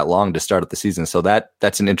not be that long to start up the season. So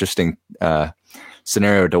that's an interesting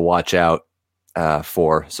scenario to watch out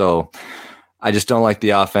for. So I just don't like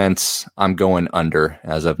the offense. I'm going under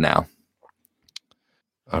as of now.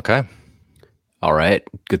 Okay. All right.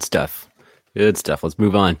 Good stuff. Let's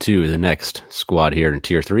move on to the next squad here in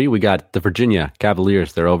Tier 3. We got the Virginia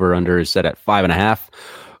Cavaliers. Their over-under is set at 5.5.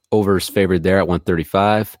 Overs favored there at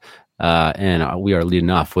 135. And we are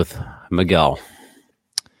leading off with Miguel.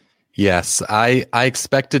 Yes, I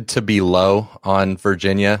expected to be low on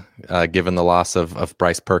Virginia, given the loss of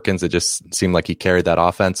Bryce Perkins. It just seemed like he carried that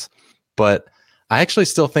offense. But I actually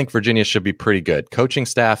still think Virginia should be pretty good. Coaching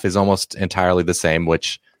staff is almost entirely the same,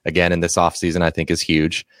 which, again, in this offseason, I think is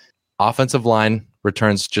huge. Offensive line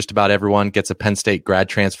returns just about everyone, gets a Penn State grad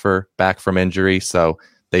transfer back from injury, so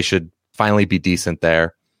they should finally be decent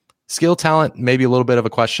there. Skill talent, maybe a little bit of a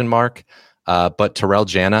question mark, but Terrell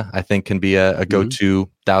Jana, I think, can be a go-to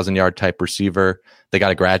 1,000-yard type receiver. They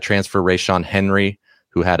got a grad transfer, Rayshon Henry,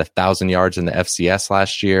 who had 1,000 yards in the FCS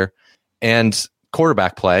last year. And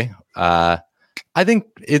quarterback play, I think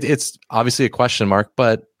it's obviously a question mark,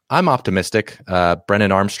 but I'm optimistic.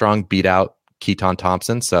 Brennan Armstrong beat out Keaton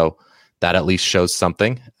Thompson, so that at least shows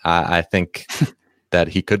something. I think that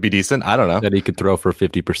he could be decent. I don't know. That he could throw for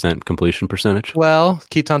 50% completion percentage. Well,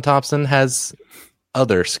 Keaton Thompson has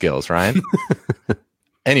other skills, Ryan.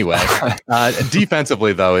 Anyway,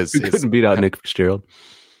 defensively, though, he couldn't beat out Nick Fitzgerald.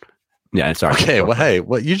 Yeah, sorry. Okay, well, hey,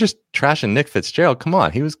 you're just trashing Nick Fitzgerald. Come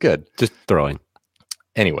on, he was good. Just throwing.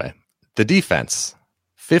 Anyway, the defense,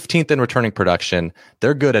 15th in returning production.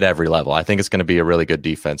 They're good at every level. I think it's going to be a really good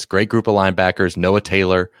defense. Great group of linebackers, Noah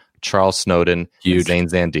Taylor, Charles Snowden, and Zane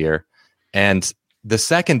Zandier. And the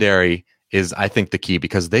secondary is, I think, the key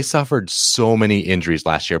because they suffered so many injuries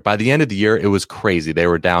last year. By the end of the year, it was crazy. They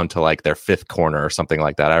were down to like their 5th corner or something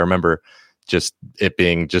like that. I remember just it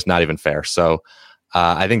being just not even fair. So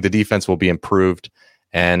I think the defense will be improved.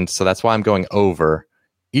 And so that's why I'm going over,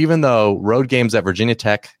 even though road games at Virginia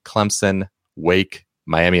Tech, Clemson, Wake,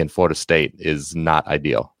 Miami, and Florida State is not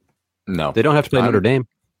ideal. No. They don't have to play Notre Dame.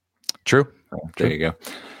 True. There you go.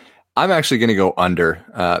 I'm actually going to go under.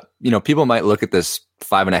 People might look at this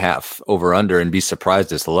 5.5 over under and be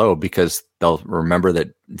surprised it's low because they'll remember that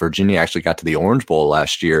Virginia actually got to the Orange Bowl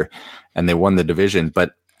last year and they won the division.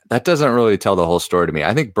 But that doesn't really tell the whole story to me.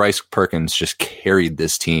 I think Bryce Perkins just carried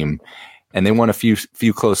this team, and they won a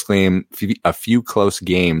few close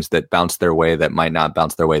games that bounced their way that might not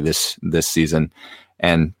bounce their way this season.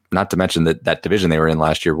 And not to mention that division they were in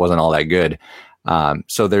last year wasn't all that good.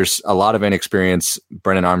 So there's a lot of inexperience.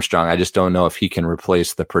 Brennan Armstrong, I just don't know if he can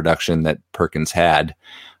replace the production that Perkins had.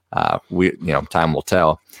 Time will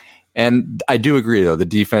tell. And I do agree, though, the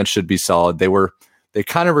defense should be solid. They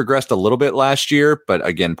kind of regressed a little bit last year, but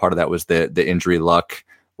again, part of that was the injury luck.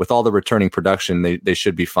 With all the returning production, they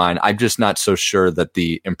should be fine. I'm just not so sure that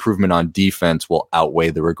the improvement on defense will outweigh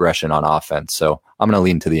the regression on offense. So I'm going to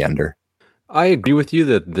lean to the under. I agree with you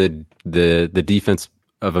that the defense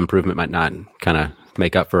of improvement might not kind of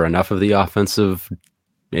make up for enough of the offensive,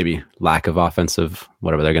 maybe lack of offensive,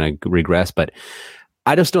 whatever they're going to regress. But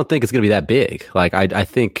I just don't think it's going to be that big. Like I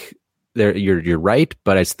think you're right,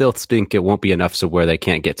 but I still think it won't be enough so where they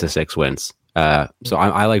can't get to 6 wins. So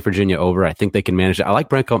I like Virginia over. I think they can manage it. I like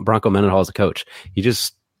Bronco Mendenhall as a coach.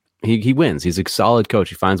 He wins. He's a solid coach.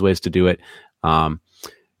 He finds ways to do it. And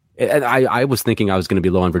I was thinking I was going to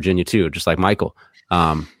be low on Virginia too, just like Michael.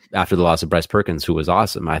 After the loss of Bryce Perkins, who was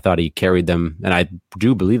awesome. I thought he carried them, and I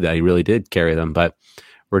do believe that he really did carry them, but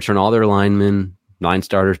return all their linemen, 9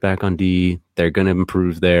 starters back on D. They're going to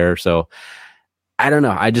improve there. So I don't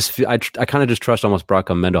know. I kind of just trust almost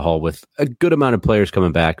Bronco Mendenhall with a good amount of players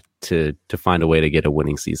coming back to find a way to get a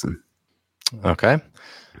winning season. Okay.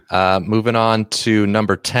 Moving on to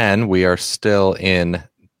number 10. We are still in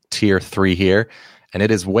tier 3 here, and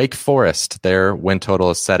it is Wake Forest. Their win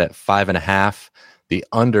total is set at 5.5. The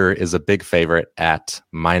under is a big favorite at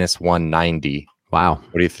 -190. Wow.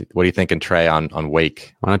 What are you thinking, Trey, on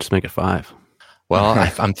Wake? Why not just make it 5? Well,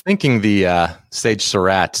 I'm thinking the Sage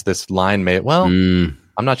Surratt, this line made. Well, I'm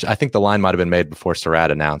not sure. I think the line might have been made before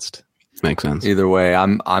Surratt announced. Makes sense. Either way,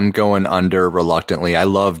 I'm going under reluctantly. I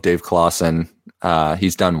love Dave Clawson.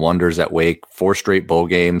 He's done wonders at Wake. 4 straight bowl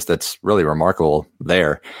games. That's really remarkable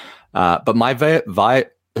there. But my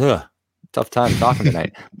tough time talking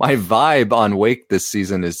tonight. My vibe on Wake this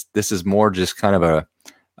season is more just kind of a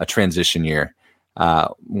transition year.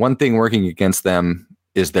 One thing working against them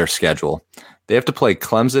is their schedule. They have to play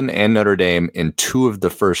Clemson and Notre Dame in 2 of the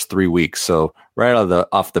first 3 weeks. So right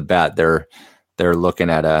off the bat, they're looking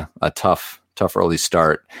at a tough early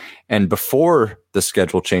start. And before the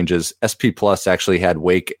schedule changes, SP Plus actually had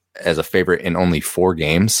Wake as a favorite in only 4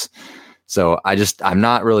 games. So I'm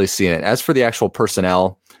not really seeing it. As for the actual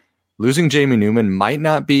personnel, losing Jamie Newman might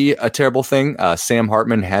not be a terrible thing. Sam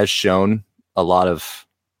Hartman has shown a lot of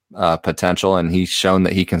potential, and he's shown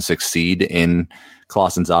that he can succeed in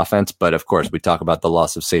Clawson's offense. But of course, we talk about the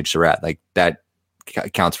loss of Sage Surratt. Like that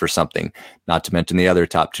counts for something. Not to mention the other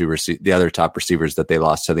top receivers that they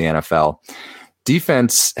lost to the NFL.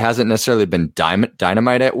 Defense hasn't necessarily been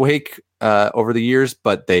dynamite at Wake over the years,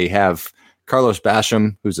 but they have Carlos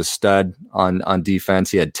Basham, who's a stud on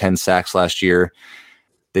defense. He had 10 sacks last year.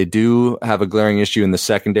 They do have a glaring issue in the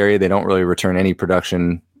secondary. They don't really return any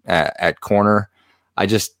production at corner.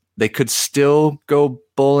 They could still go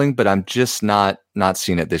bowling, but I'm just not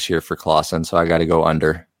seeing it this year for Clawson. So I got to go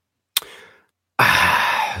under.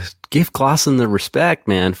 Give Clawson the respect,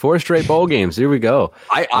 man. 4 straight bowl games. Here we go.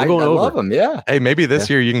 I love him. Yeah. Hey, maybe this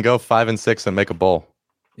year you can go 5-6 and make a bowl.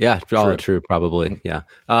 Yeah, true, probably. Yeah.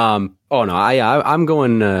 I'm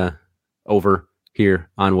going over here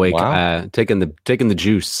on Wake. Wow. Taking the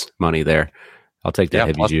juice money there. I'll take that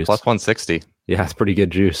heavy juice. Plus 160. Yeah, it's pretty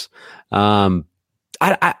good juice. I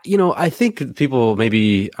think people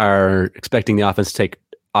maybe are expecting the offense to take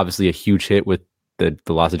obviously a huge hit with the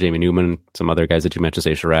loss of Jamie Newman, some other guys that you mentioned,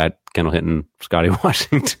 say Surratt, Kendall Hinton, Scotty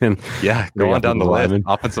Washington. Yeah, go on down the list.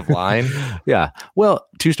 Offensive line. Yeah. Well,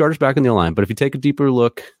 2 starters back in the line, but if you take a deeper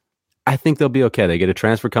look, I think they'll be okay. They get a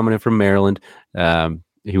transfer coming in from Maryland,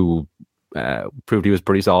 who proved he was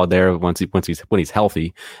pretty solid there when he's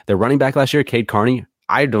healthy. Their running back last year, Cade Carney,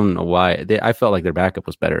 I don't know why. I felt like their backup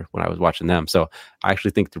was better when I was watching them. So I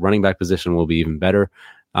actually think the running back position will be even better.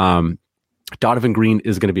 Donovan Green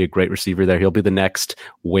is going to be a great receiver there. He'll be the next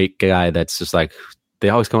Wake guy that's just like, they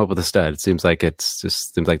always come up with a stud. It seems like they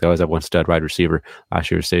always have one stud wide receiver.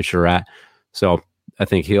 Last year, Sage Surratt. So I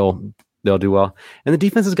think they'll do well. And the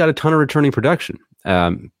defense has got a ton of returning production.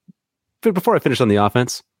 Before I finish on the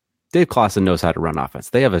offense, Dave Clawson knows how to run offense.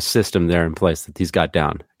 They have a system there in place that he's got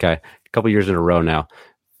down. Okay, a couple years in a row now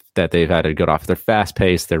that they've had a good offense. They're fast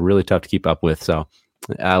paced. They're really tough to keep up with. So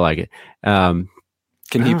I like it.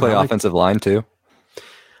 Can he play offensive line too?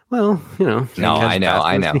 Well, No, I know.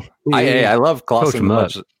 I love Clawson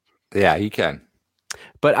much. Yeah, he can.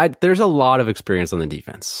 But there's a lot of experience on the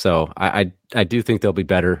defense. So I do think they'll be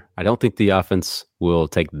better. I don't think the offense will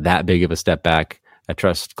take that big of a step back. I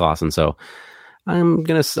trust Clawson. So I'm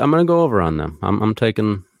gonna go over on them. I'm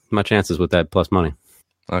taking my chances with that plus money.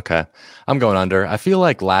 Okay. I'm going under. I feel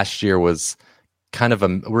like last year was kind of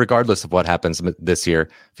regardless of what happens this year,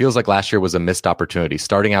 feels like last year was a missed opportunity.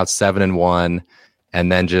 Starting out 7-1,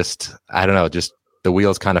 and then just the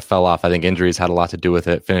wheels kind of fell off. I think injuries had a lot to do with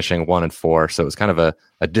it, finishing 1-4. So it was kind of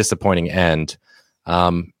a disappointing end.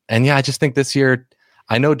 And yeah, I just think this year,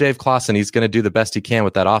 I know Dave Clawson, he's going to do the best he can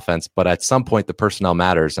with that offense, but at some point the personnel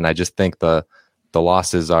matters. And I just think the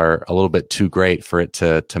losses are a little bit too great for it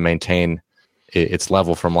to maintain its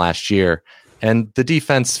level from last year. And the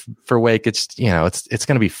defense for Wake, it's going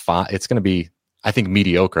to be fine. It's going to be, I think,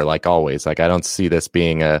 mediocre like always. Like I don't see this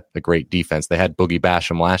being a great defense. They had Boogie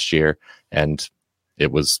Basham last year, and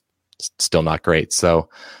it was still not great. So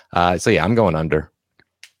yeah, I'm going under.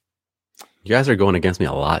 You guys are going against me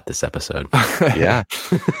a lot this episode. Yeah.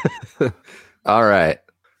 All right.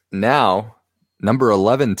 Now, number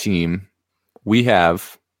 11 team, we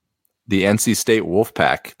have the NC State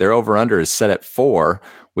Wolfpack. Their over-under is set at 4,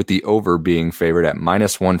 with the over being favored at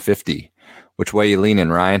 -150. Which way you leaning,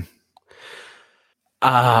 Ryan?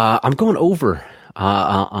 I'm going over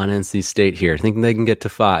on NC State here. Thinking they can get to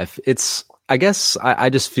 5. I guess I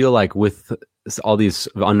just feel like with all these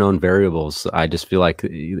unknown variables, I just feel like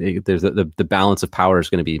there's the balance of power is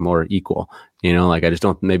going to be more equal. Like I just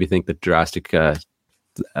don't maybe think the drastic, like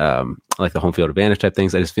the home field advantage type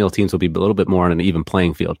things. I just feel teams will be a little bit more on an even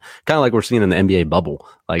playing field, kind of like we're seeing in the NBA bubble.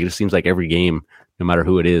 Like it just seems like every game, no matter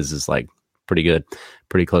who it is like pretty good,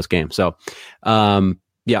 pretty close game. So,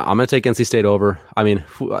 yeah, I'm going to take NC State over. I mean,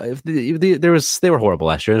 they were horrible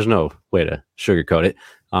last year. There's no way to sugarcoat it.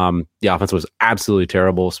 The offense was absolutely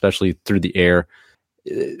terrible, especially through the air.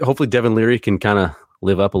 Hopefully Devin Leary can kind of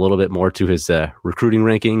live up a little bit more to his recruiting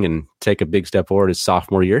ranking and take a big step forward his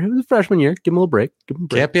sophomore year. It was a freshman year. Give him a little break.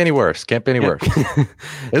 Can't be any worse. It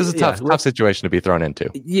was a tough situation to be thrown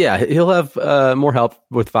into. Yeah, he'll have more help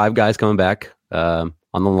with 5 guys coming back on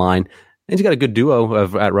the line. And he's got a good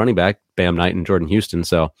duo at running back, Bam Knight and Jordan Houston.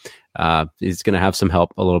 So he's going to have some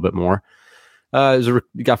help a little bit more. You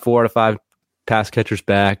got 4 out of 5 pass catchers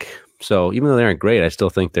back. So even though they aren't great, I still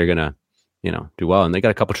think they're going to, do well. And they got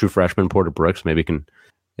a couple true freshmen, Porter Brooks, maybe can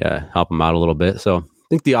help them out a little bit. So I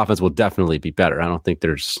think the offense will definitely be better. I don't think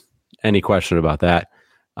there's any question about that.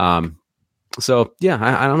 So yeah,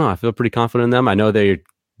 I don't know. I feel pretty confident in them. I know they're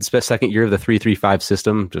second year of the 3-3-5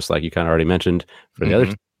 system, just like you kind of already mentioned. For the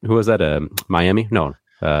other, who was that? Miami? No.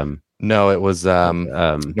 No, it was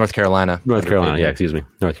North Carolina. North Carolina, yeah, excuse me.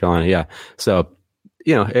 North Carolina, yeah. So,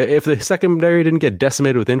 if the secondary didn't get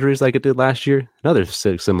decimated with injuries like it did last year, another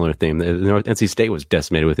similar theme. NC State was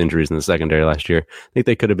decimated with injuries in the secondary last year. I think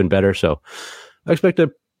they could have been better. So I expect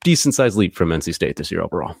a decent-sized leap from NC State this year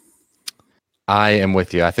overall. I am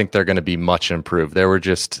with you. I think they're going to be much improved. There were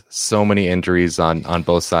just so many injuries on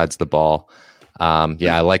both sides of the ball.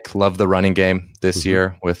 I love the running game this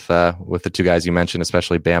year with the 2 guys you mentioned,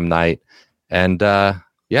 especially Bam Knight. And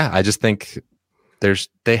I just think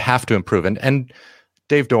they have to improve. And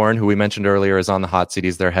Dave Doran, who we mentioned earlier, is on the hot seat.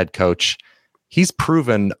 He's their head coach. He's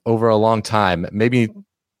proven over a long time, maybe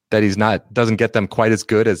that doesn't get them quite as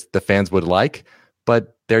good as the fans would like,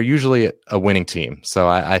 but they're usually a winning team. So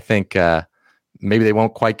I think maybe they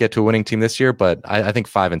won't quite get to a winning team this year, but I think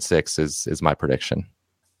 5 and 6 is my prediction.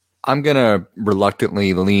 I'm gonna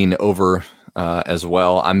reluctantly lean over as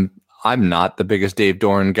well. I'm not the biggest Dave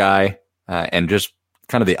Doran guy, and just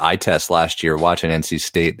kind of the eye test last year watching NC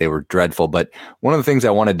State, they were dreadful. But one of the things I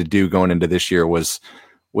wanted to do going into this year was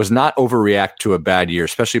not overreact to a bad year,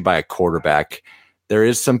 especially by a quarterback. There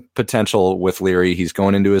is some potential with Leary. He's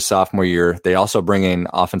going into his sophomore year. They also bring in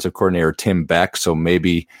offensive coordinator Tim Beck, so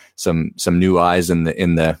maybe some new eyes in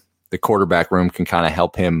the quarterback room can kind of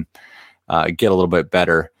help him get a little bit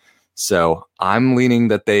better. So I'm leaning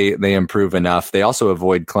that they improve enough. They also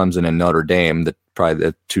avoid Clemson and Notre Dame, probably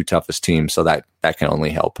the 2 toughest teams. So that can only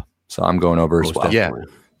help. So I'm going over as well. Yeah.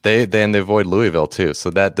 They avoid Louisville too. So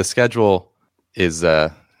that the schedule is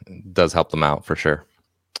does help them out for sure.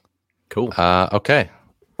 Cool. Okay.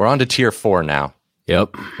 We're on to tier 4 now.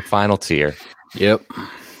 Yep. The final tier. Yep.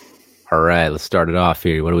 All right, let's start it off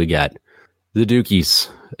here. What do we got? The Dukies.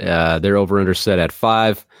 They're over under set at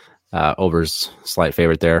 5. Over's slight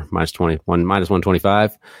favorite there, minus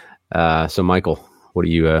 125. So Michael, what do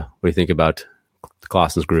you think about the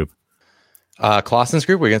Clausen's group? Clausen's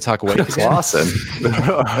group. We're going to talk away. Clausen.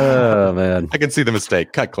 Oh man, I can see the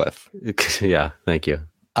mistake. Cutcliffe. Yeah, thank you.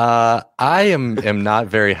 I am not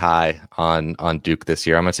very high on Duke this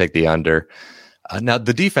year. I'm going to take the under. Now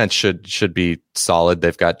the defense should be solid.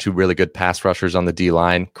 They've got 2 really good pass rushers on the D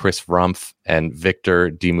line, Chris Rumpf and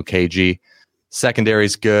Victor Dimukeji.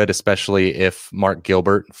 Secondary's good, especially if Mark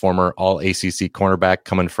Gilbert, former All ACC cornerback,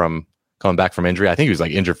 coming back from injury. I think he was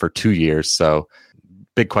like injured for 2 years, so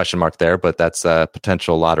big question mark there. But that's a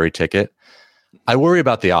potential lottery ticket. I worry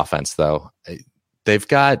about the offense though. They've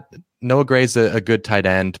got Noah Gray's a good tight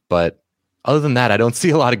end, but other than that, I don't see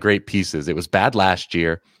a lot of great pieces. It was bad last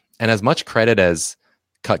year. And as much credit as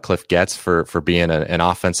Cutcliffe gets for being an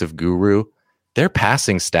offensive guru, their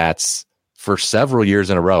passing stats for several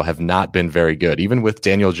years in a row have not been very good. Even with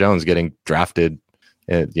Daniel Jones getting drafted,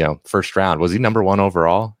 first round, was he number 1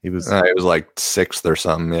 overall? He was. It was like 6th or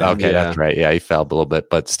something. Yeah. Okay, yeah. That's right. Yeah, he fell a little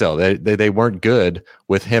bit, but still, they weren't good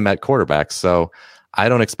with him at quarterback. So I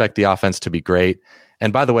don't expect the offense to be great.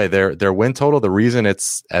 And by the way, their win total, the reason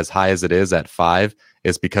it's as high as it is at 5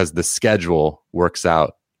 is because the schedule works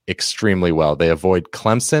out extremely well. They avoid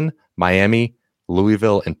Clemson, Miami,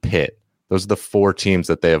 Louisville, and Pitt. Those are the 4 teams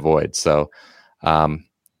that they avoid. So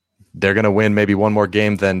they're going to win maybe one more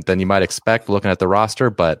game than you might expect looking at the roster,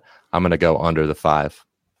 but I'm going to go under the 5.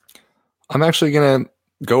 I'm actually going to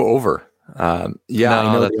go over. No,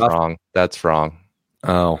 that's wrong. That's wrong.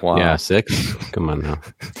 Oh, wow. Yeah, 6. Come on now.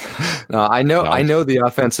 No, I know the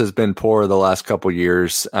offense has been poor the last couple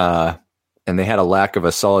years, and they had a lack of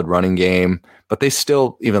a solid running game, but they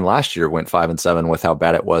still, even last year, went 5-7 with how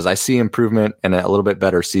bad it was. I see improvement and a little bit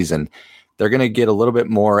better season. They're going to get a little bit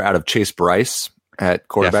more out of Chase Bryce at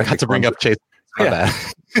quarterback. Yeah, I forgot to bring up Chase. Yeah.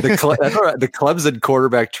 That's all right. The Clemson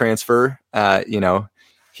quarterback transfer,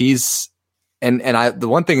 he's the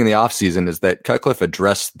one thing in the offseason is that Cutcliffe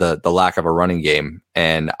addressed the lack of a running game,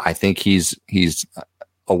 and I think he's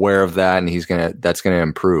aware of that, and that's gonna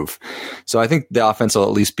improve. So I think the offense will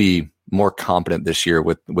at least be more competent this year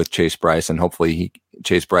with Chase Bryce, and hopefully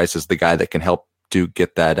Chase Bryce is the guy that can help Duke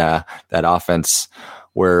get that offense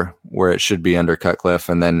where it should be under Cutcliffe.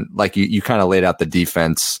 And then, like you kind of laid out the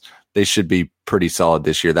defense, they should be pretty solid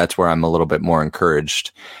this year. That's where I'm a little bit more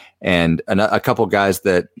encouraged. And a couple guys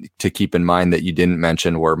that to keep in mind that you didn't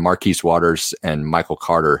mention were Marquise Waters and Michael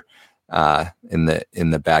Carter in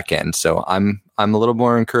the back end. So I'm a little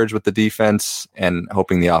more encouraged with the defense and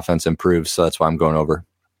hoping the offense improves. So that's why I'm going over.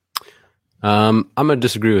 I'm going to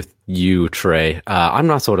disagree with you, Trey. I'm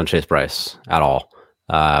not sold on Chase Bryce at all.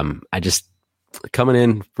 I just coming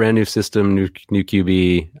in, brand new system, new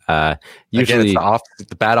QB. Usually again, it's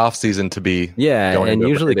the bad off season to be. Yeah, and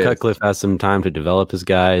usually Cutcliffe has some time to develop his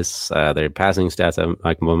guys. Their passing stats,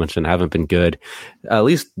 like I mentioned, haven't been good. At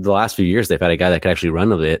least the last few years, they've had a guy that could actually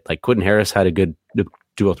run a bit. Like Quentin Harris had a good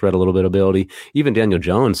dual threat, a little bit of ability. Even Daniel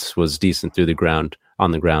Jones was decent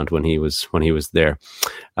on the ground when he was there.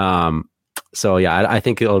 So yeah, I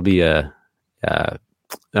think it'll be I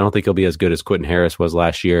don't think he'll be as good as Quentin Harris was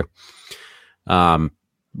last year.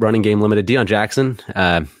 Running game limited. Deion Jackson,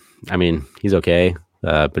 he's okay,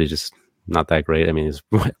 but he's just not that great. I mean, his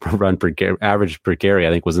average per carry,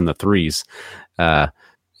 I think, was in the 3s.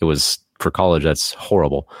 It was for college. That's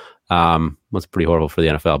horrible. That's pretty horrible for the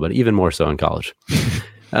NFL, but even more so in college.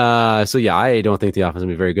 So yeah, I don't think the offense will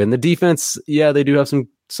be very good. And the defense, yeah, they do have some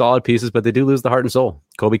solid pieces, but they do lose the heart and soul.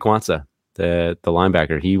 Kobe Kwanzaa, the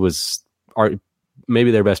linebacker, he was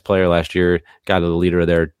maybe their best player last year, got to the leader of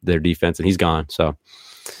their defense, and he's gone. So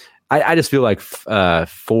I just feel like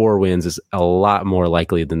 4 wins is a lot more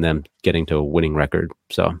likely than them getting to a winning record.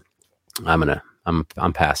 So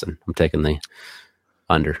I'm passing. I'm taking the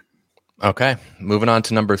under. Okay, moving on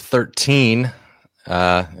to number 13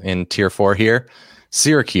 in tier 4 here.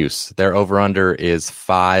 Syracuse, their over-under is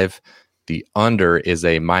 5. The under is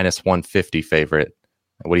a minus 150 favorite.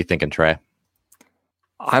 What are you thinking, Trey?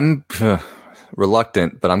 I'm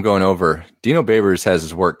reluctant, but I'm going over. Dino Babers has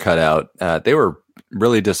his work cut out. They were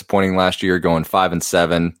really disappointing last year, going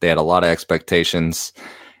 5-7. They had a lot of expectations,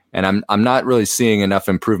 and I'm not really seeing enough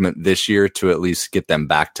improvement this year to at least get them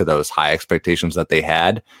back to those high expectations that they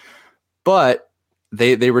had. But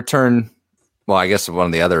they return well, I guess one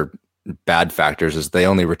of the other bad factors is they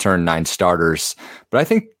only return 9 starters. But I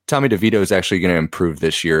think Tommy DeVito is actually going to improve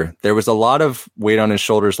this year. There was a lot of weight on his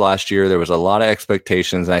shoulders last year. There was a lot of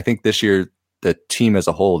expectations. And I think this year, the team as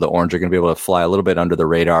a whole, the Orange, are going to be able to fly a little bit under the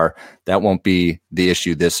radar. That won't be the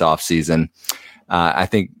issue this offseason. I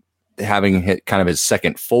think having hit kind of his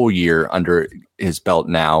second full year under his belt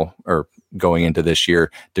now, or going into this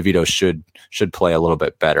year, DeVito should play a little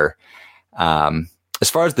bit better. As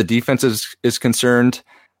far as the defense is concerned,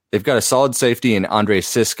 they've got a solid safety in Andre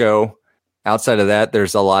Cisco. Outside of that,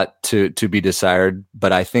 there's a lot to be desired,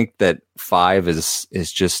 but I think that 5 is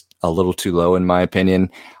just a little too low in my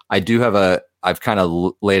opinion. I've kind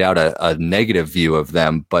of laid out a negative view of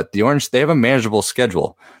them, but the Orange, they have a manageable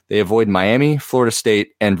schedule. They avoid Miami, Florida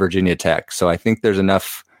State, and Virginia Tech. So I think there's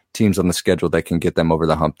enough teams on the schedule that can get them over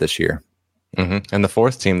the hump this year. Mm-hmm. And the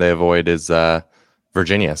 4th team they avoid is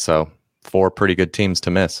Virginia. So 4 pretty good teams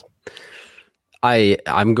to miss.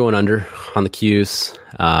 I'm going under on the Qs.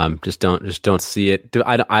 Just don't see it.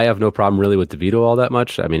 I have no problem really with DeVito all that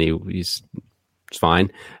much. I mean, he's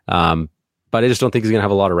fine. But I just don't think he's going to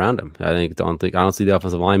have a lot around him. I don't see the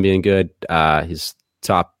offensive line being good. His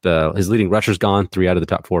leading rusher's gone. 3 out of the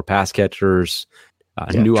top 4 pass catchers.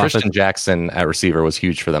 Tristan Jackson at receiver was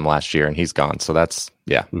huge for them last year, and he's gone. So that's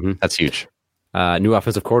huge. New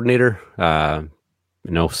offensive coordinator.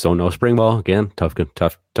 No spring ball again.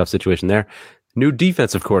 Tough situation there. New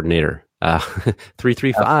defensive coordinator.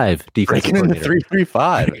 3-3-5 defensive coordinator.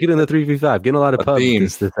 3-3-5. Get in the 3-3-5. Getting a lot of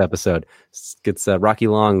pubs this episode. Gets Rocky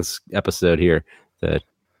Long's episode here. The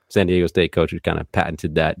San Diego State coach who kind of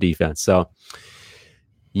patented that defense. So,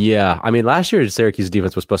 yeah, I mean, last year Syracuse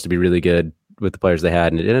defense was supposed to be really good with the players they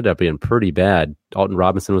had, and it ended up being pretty bad. Alton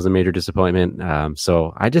Robinson was a major disappointment.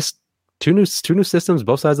 So I just two new systems,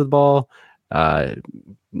 both sides of the ball.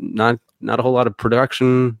 Not a whole lot of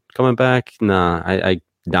production coming back. Nah,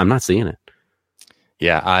 I'm not seeing it.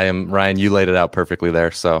 Yeah, I am. Ryan, you laid it out perfectly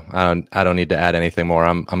there, so I don't need to add anything more.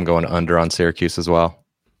 I'm going under on Syracuse as well.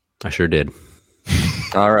 I sure did.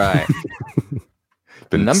 All right.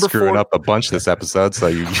 Been number screwing 4 up a bunch this episode, so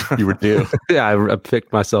you were due. Yeah, I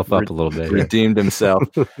picked myself up a little bit. Redeemed himself.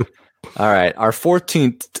 All right, our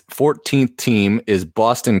 14th team is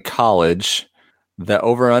Boston College. The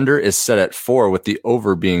over-under is set at 4, with the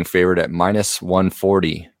over being favored at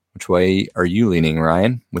 -140. Which way are you leaning,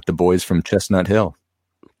 Ryan, with the boys from Chestnut Hill?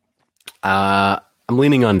 I'm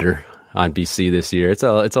leaning under on BC this year. It's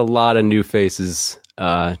a lot of new faces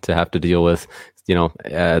to have to deal with.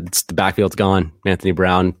 The backfield's gone. Anthony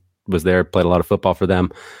Brown was there, played a lot of football for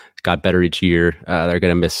them, got better each year. They're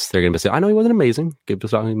gonna miss it. I know he wasn't amazing.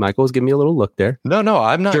 Michael was giving me a little look there. No,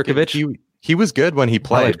 I'm not. Jerkovich. He was good when he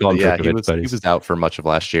played. He was out for much of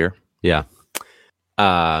last year. Yeah.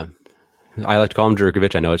 I like to call him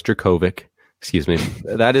Jerkovich. I know it's Jerkovic. Excuse me.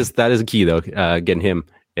 That is a key though, getting him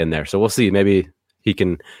in there. So we'll see. Maybe he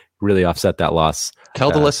can really offset that loss.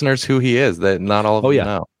 Tell the listeners who he is. That not all of them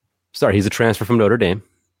know. Sorry, he's a transfer from Notre Dame.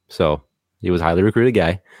 So he was a highly recruited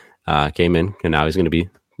guy. Came in, and now he's going to be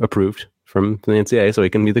approved from the NCAA. So he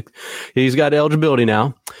can be he's got eligibility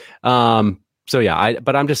now. So yeah,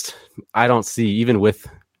 I don't see, even with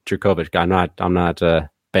Jerkovic, I'm not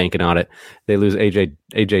banking on it. They lose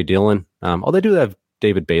AJ Dillon. They do have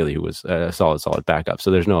David Bailey, who was a solid backup.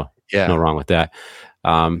 So there's no wrong with that.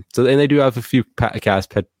 And they do have a few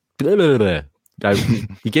cast pet. You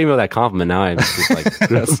gave me all that compliment. Now I'm just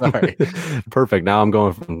like, sorry. Perfect. Now I'm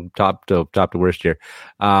going from top to worst here.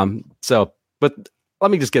 But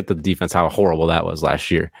let me just get the defense, how horrible that was last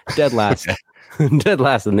year. Dead last. Dead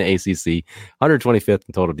last in the ACC, 125th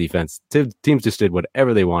in total defense. Teams just did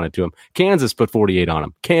whatever they wanted to them. Kansas put 48 on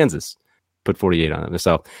them.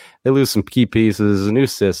 So they lose some key pieces, a new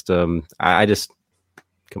system. I just,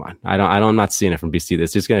 come on. I'm not seeing it from BC.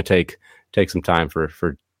 It's just going to take some time for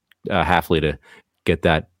Hafley to get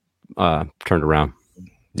that turned around.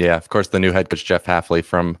 Yeah, of course, the new head coach Jeff Hafley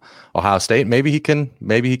from Ohio State. Maybe he can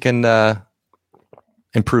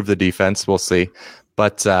improve the defense. We'll see.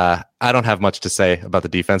 But I don't have much to say about the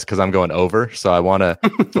defense because I'm going over. So I want to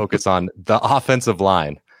focus on the offensive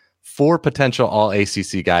line. 4 potential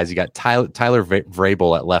all-ACC guys. You got Tyler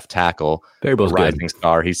Vrabel at left tackle. Vrabel's rising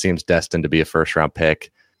star. He seems destined to be a first-round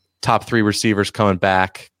pick. Top 3 receivers coming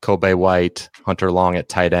back. Kobe White, Hunter Long at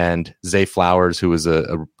tight end. Zay Flowers, who was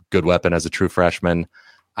a good weapon as a true freshman.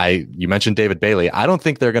 You mentioned David Bailey. I don't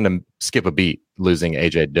think they're going to skip a beat losing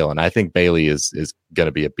AJ Dillon. I think Bailey is going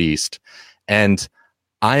to be a beast. And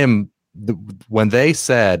when they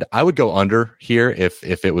said I would go under here if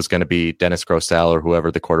it was going to be Dennis Grosel or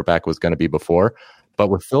whoever the quarterback was going to be before, but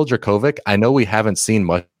with Phil Jerkovic, I know we haven't seen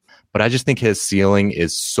much, but I just think his ceiling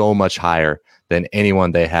is so much higher than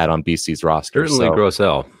anyone they had on BC's roster. Certainly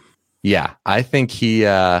Grosel. Yeah, I think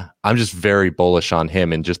I'm just very bullish on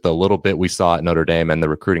him and just the little bit we saw at Notre Dame and the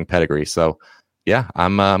recruiting pedigree. So yeah,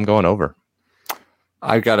 I'm going over.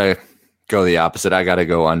 I got to go the opposite. I got to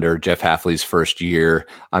go under. Jeff Hafley's first year.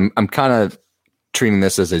 I'm kind of treating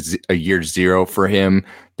this as a year zero for him.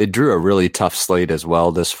 They drew a really tough slate as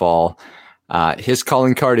well this fall. His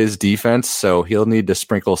calling card is defense, so he'll need to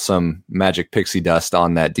sprinkle some magic pixie dust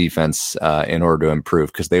on that defense in order to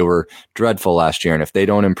improve, because they were dreadful last year. And if they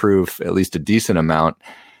don't improve at least a decent amount,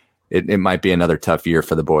 it might be another tough year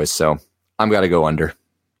for the boys. So I'm got to go under.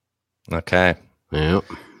 Okay. Yep.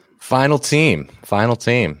 Final team. Final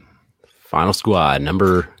squad.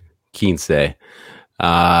 Number Keene say.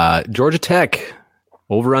 Georgia Tech.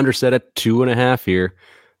 Over under set at 2.5 here.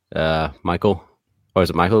 Michael. Oh, is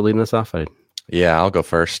it Michael leading us off? Yeah, I'll go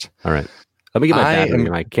first. All right. Let me get my battery.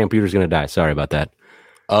 My computer's going to die. Sorry about that.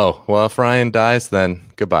 Oh, well, if Ryan dies, then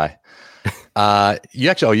goodbye.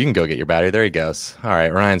 You can go get your battery. There he goes. All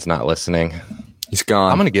right, Ryan's not listening. He's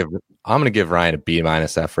gone. I'm gonna give Ryan a B-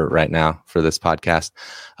 effort right now for this podcast.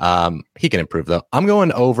 He can improve though. I'm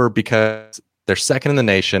going over because they're second in the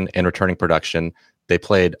nation in returning production. They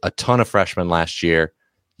played a ton of freshmen last year.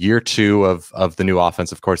 Year 2 of the new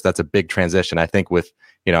offense, of course, that's a big transition. I think with,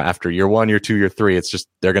 after year 1, year 2, year 3, it's just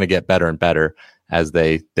they're going to get better and better as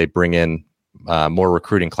they bring in more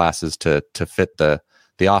recruiting classes to fit the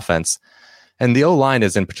offense. And the O-line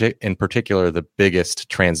is in particular the biggest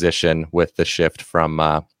transition with the shift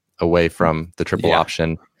from away from the triple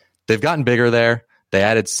option. They've gotten bigger there. They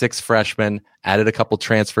added 6 freshmen, added a couple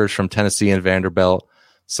transfers from Tennessee and Vanderbilt.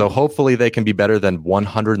 So hopefully they can be better than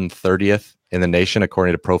 130th in the nation,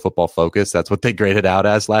 according to Pro Football Focus. That's what they graded out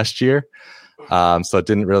as last year. So it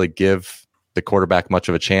didn't really give the quarterback much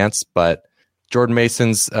of a chance, but Jordan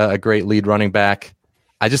Mason's a great lead running back.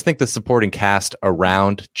 I just think the supporting cast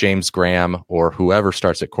around James Graham or whoever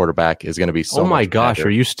starts at quarterback is going to be so much better. Oh my gosh,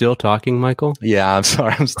 are you still talking, Michael? Yeah, I'm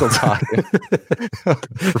sorry. I'm still talking.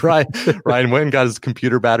 Ryan went and got his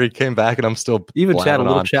computer battery, came back, and I'm still even chat a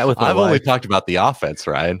little chat with my I've wife. Only talked about the offense,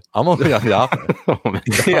 Ryan. I'm only on the offense. Oh my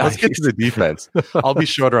gosh. Yeah, let's get to the defense. I'll be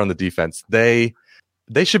shorter on the defense. They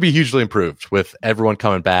should be hugely improved with everyone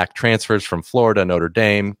coming back, transfers from Florida, Notre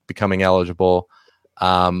Dame becoming eligible.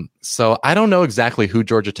 So I don't know exactly who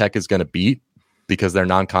Georgia Tech is going to beat because their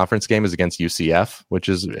non-conference game is against UCF, which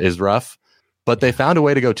is rough, but they found a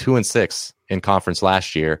way to go 2-6 in conference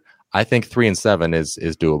last year. I think 3-7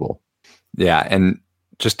 is doable. Yeah. And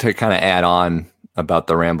just to kind of add on about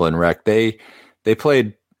the Ramblin' Wreck, they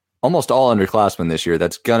played almost all underclassmen this year.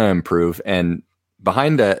 That's going to improve. And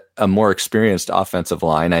behind a more experienced offensive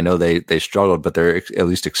line, I know they struggled, but they're at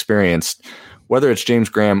least experienced. Whether it's James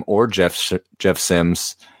Graham or Jeff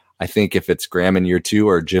Sims, I think if it's Graham in year 2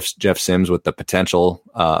 or Jeff Sims with the potential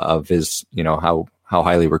of his, how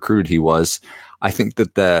highly recruited he was, I think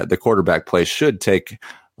that the quarterback play should take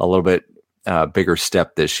a little bit bigger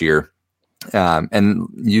step this year. And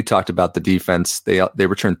you talked about the defense; they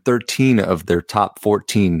returned 13 of their top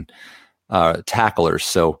 14 tacklers,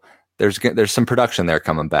 so there's some production there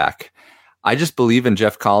coming back. I just believe in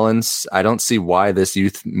Jeff Collins. I don't see why this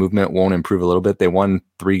youth movement won't improve a little bit. They won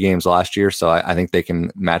 3 games last year, so I think they can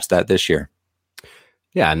match that this year.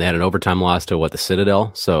 Yeah, and they had an overtime loss to the Citadel,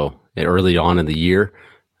 so early on in the year.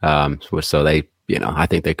 So they, I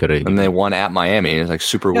think they could have. And they won at Miami. It was like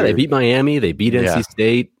super weird. They beat Miami. They beat NC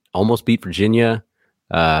State. Almost beat Virginia.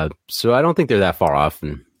 So I don't think they're that far off.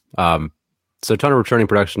 And so a ton of returning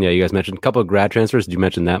production. Yeah, you guys mentioned a couple of grad transfers. Did you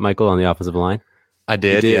mention that, Michael, on the offensive line? I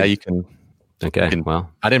did. Yeah, you can. Okay,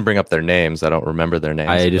 well, I didn't bring up their names. I don't remember their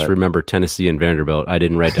names. I just remember Tennessee and Vanderbilt. I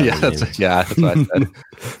didn't write down their names. That's what I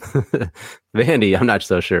said. Vandy, I'm not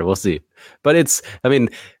so sure. We'll see. But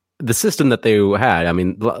the system that they had,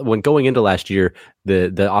 when going into last year,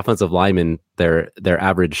 the offensive linemen, their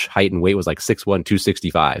average height and weight was like 6'1",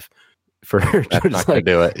 265. That's not going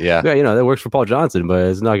to do it. Yeah, that works for Paul Johnson, but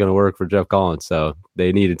it's not going to work for Jeff Collins. So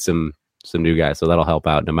they needed some new guys. So that'll help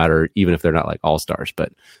out, no matter, even if they're not like all stars.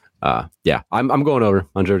 But I'm going over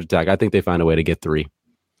on Georgia Tech. I think they find a way to get 3.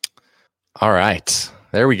 All right,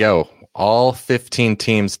 there we go. All 15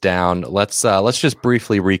 teams down. Let's just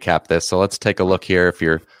briefly recap this. So let's take a look here. If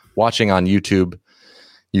you're watching on YouTube,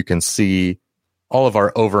 you can see all of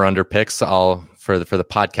our over/under picks. For the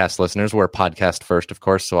podcast listeners, we're podcast first, of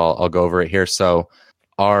course. So I'll go over it here. So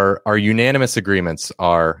our unanimous agreements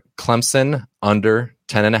are Clemson under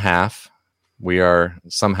 10.5. We are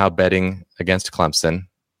somehow betting against Clemson,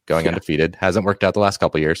 going undefeated. Hasn't worked out the last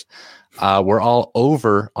couple of years. We're all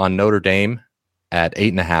over on Notre Dame at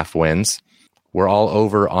 8.5 wins. We're all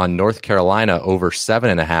over on North Carolina over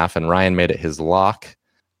 7.5, and Ryan made it his lock.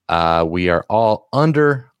 We are all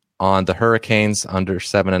under on the Hurricanes under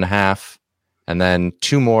 7.5, and then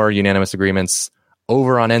 2 more unanimous agreements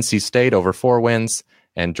over on NC State over 4 wins,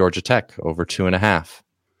 and Georgia Tech over 2.5.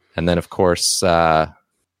 And then, of course,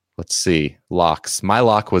 let's see, locks. My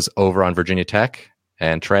lock was over on Virginia Tech,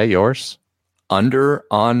 and Trey, yours? Under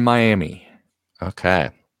on Miami. Okay.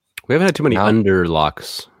 We haven't had too many under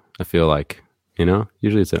locks, I feel like.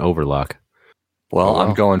 Usually it's an overlock. Well,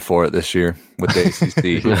 I'm going for it this year with the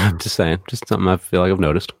ACC. I'm just saying, just something I feel like I've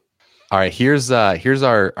noticed. All right, here's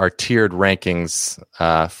our tiered rankings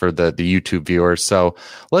for the YouTube viewers. So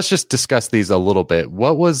let's just discuss these a little bit.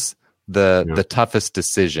 What was the toughest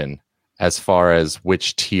decision as far as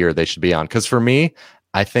which tier they should be on? Because for me,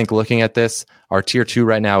 I think looking at this, our tier 2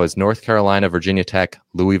 right now is North Carolina, Virginia Tech,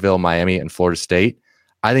 Louisville, Miami, and Florida State.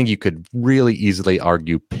 I think you could really easily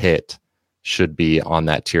argue Pitt should be on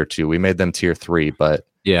that tier 2. We made them tier 3, but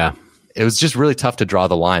yeah, it was just really tough to draw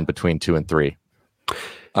the line between 2 and 3.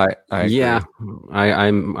 I agree. Yeah,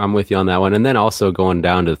 I'm with you on that one. And then also going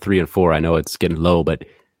down to 3 and 4, I know it's getting low, but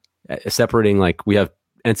separating, like, we have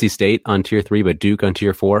NC State on tier 3, but Duke on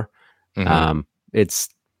tier 4. Mm-hmm. It's,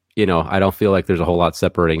 I don't feel like there's a whole lot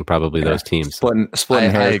separating probably those teams.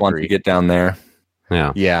 Splitting hairs once you get down there.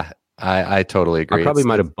 Yeah, I totally agree. I probably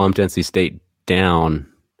might have bumped NC State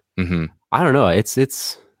down. Mm-hmm. I don't know.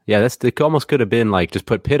 It almost could have been like just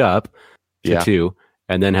put Pitt up to 2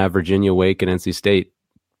 and then have Virginia, Wake, and NC State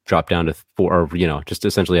drop down to 4, or, just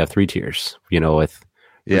essentially have 3 tiers, with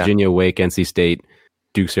Virginia, Wake, NC State,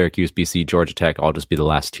 Duke, Syracuse, BC, Georgia Tech, all just be the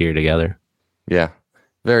last tier together. Yeah.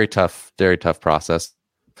 Very tough process.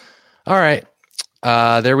 All right.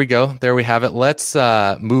 There we go. There we have it. Let's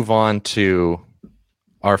move on to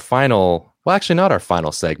our final, well, actually not our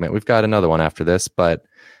final segment. We've got another one after this, but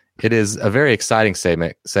it is a very exciting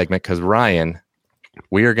segment because Ryan,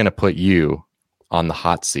 we are going to put you on the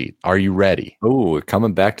hot seat. Are you ready? Oh,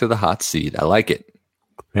 coming back to the hot seat. I like it.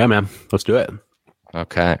 Yeah, man. Let's do it.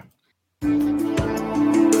 Okay.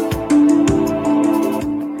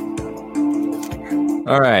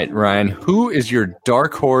 All right, Ryan, who is your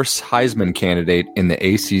dark horse Heisman candidate in the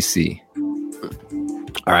ACC?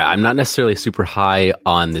 All right, I'm not necessarily super high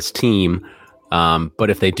on this team, but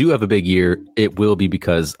if they do have a big year, it will be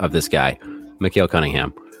because of this guy, Mikael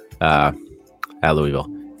Cunningham, at Louisville.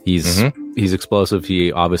 He's explosive.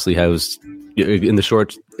 He obviously has, in the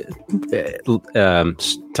short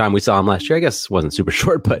time we saw him last year, I guess it wasn't super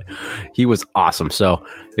short, but he was awesome. So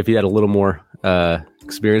if he had a little more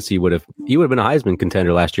experience, he would have been a Heisman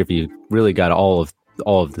contender last year if he really got all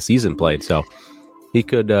of the season played. So he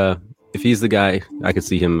could, if he's the guy, I could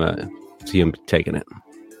see him taking it.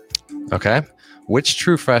 Okay. Which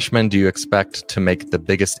true freshman do you expect to make the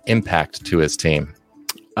biggest impact to his team?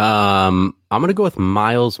 I'm going to go with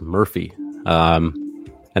Myles Murphy.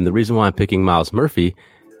 And the reason why I'm picking Myles Murphy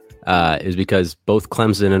is because both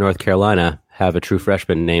Clemson and North Carolina have a true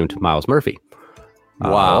freshman named Myles Murphy.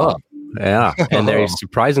 Wow. Yeah. And they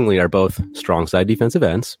surprisingly are both strong side defensive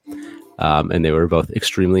ends. And they were both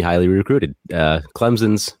extremely highly recruited.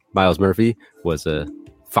 Clemson's Myles Murphy was a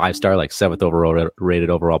 5-star, like 7th overall rated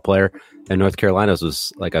overall player. And North Carolina's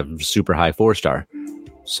was like a super high 4-star.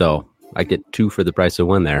 So I get 2 for the price of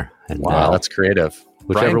 1 there. And, wow, that's creative.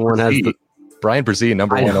 Whichever one has Brian Brzee,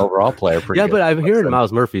 number 1 overall player. Yeah, but I'm hearing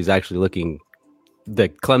Myles Murphy's actually looking. The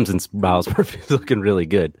Clemson's Myles Murphy's looking really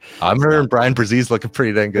good. I'm hearing Brian Brzee's looking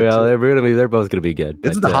pretty dang good. Well, they're both gonna be good.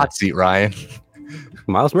 This is the hot seat, Ryan.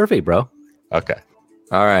 Myles Murphy, bro. Okay.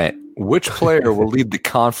 All right. Which player will lead the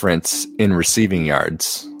conference in receiving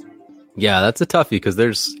yards? Yeah, that's a toughie because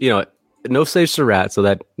there's no Sage Surratt, so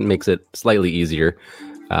that makes it slightly easier.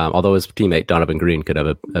 Although his teammate Donovan Green could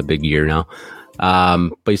have a big year now.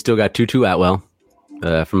 But you still got Tutu Atwell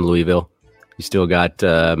from Louisville. You still got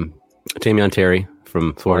Tamion Terry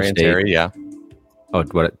from Florida State. Terry, yeah. Oh,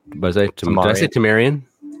 what did I say? Did I say Tamarian?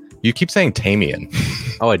 You keep saying Tamion.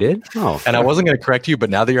 Oh, I did? Oh. And I wasn't going to correct you, but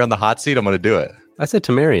now that you're on the hot seat, I'm going to do it. I said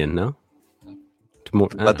Tamarian, no?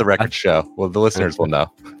 Let the record show. Well, the listeners will know.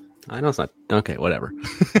 I know it's not. Okay, whatever.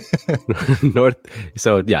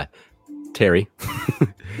 So, yeah. Terry.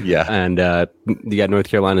 Yeah. And you got North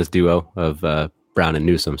Carolina's duo of Brown and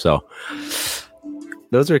Newsome. So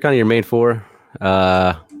those are kind of your main 4.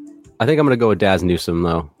 I think I'm going to go with Daz Newsome,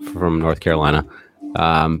 though, from North Carolina.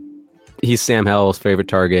 He's Sam Howell's favorite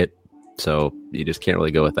target, so you just can't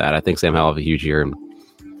really go with that. I think Sam Howell will have a huge year, and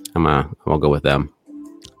I'll go with them.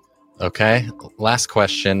 Okay. Last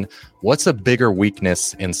question. What's a bigger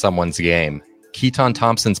weakness in someone's game? Keaton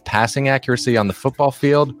Thompson's passing accuracy on the football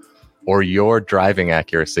field or your driving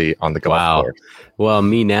accuracy on the golf course? Well,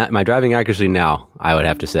 my driving accuracy now, I would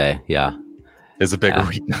have to say, is a bigger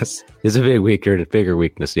weakness. Is a bigger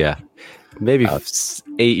weakness. Yeah, maybe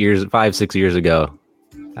 5-6 years ago,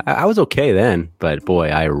 I was okay then, but boy,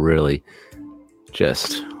 I really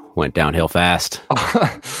just went downhill fast. All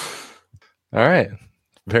right,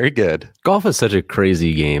 very good. Golf is such a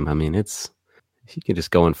crazy game. I mean, you can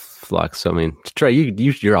just go in flux. I mean, Trey,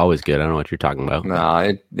 you're always good. I don't know what you're talking about.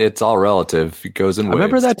 No, it's all relative. It goes in waves.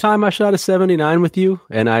 Remember that time I shot a 79 with you,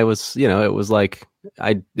 and I was, it was like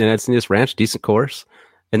and it's in this ranch, decent course,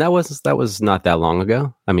 and that was not that long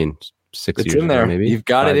ago. I mean, 6 years in there. Ago, maybe. You've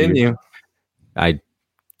got it in you. I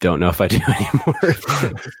don't know if I do anymore.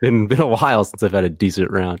 It's been a while since I've had a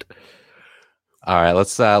decent round. All right,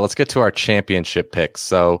 let's get to our championship picks.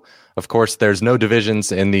 So, of course, there's no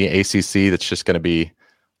divisions in the ACC. That's just going to be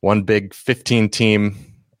one big 15-team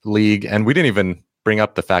league. And we didn't even bring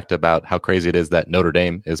up the fact about how crazy it is that Notre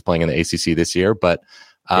Dame is playing in the ACC this year. But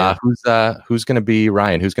who's going to be,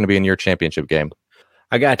 Ryan, who's going to be in your championship game?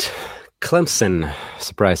 I got Clemson,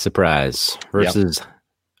 surprise, versus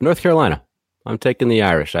North Carolina. I'm taking the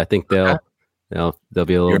Irish. I think they'll be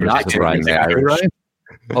a little bit surprised. The Irish, right?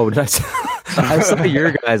 Oh, that's... I saw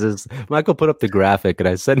your guys's. Michael put up the graphic, and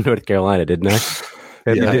I said North Carolina, didn't I?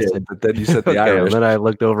 But then you said the Irish. And then I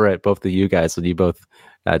looked over at both of you guys, and you both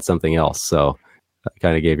had something else. So I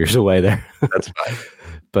kind of gave yours away there. That's fine.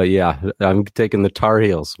 But yeah, I'm taking the Tar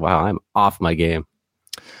Heels. Wow, I'm off my game.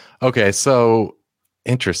 Okay, so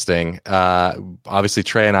interesting. Obviously,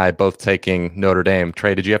 Trey and I both taking Notre Dame.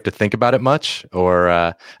 Trey, did you have to think about it much?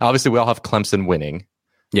 Or obviously, we all have Clemson winning.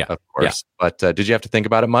 Yeah, of course. Yeah. But did you have to think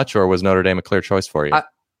about it much, or was Notre Dame a clear choice for you?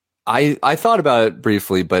 I thought about it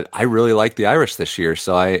briefly, but I really like the Irish this year.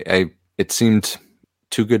 So it seemed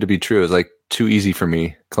too good to be true. It was like too easy for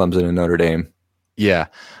me, Clemson and Notre Dame. Yeah,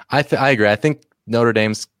 I agree. I think Notre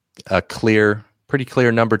Dame's a pretty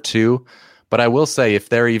clear number 2. But I will say, if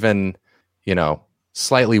they're even,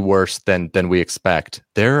 slightly worse than we expect,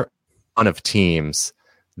 there are a ton of teams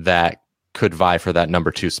that could vie for that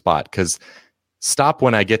number 2 spot. Because stop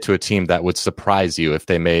when I get to a team that would surprise you if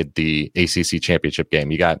they made the ACC championship game.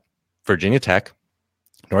 You got Virginia Tech,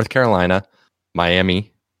 North Carolina,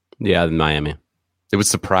 Miami. Yeah, Miami. It would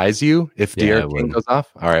surprise you if De'Aaron King goes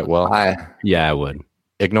off? All right, well. I would.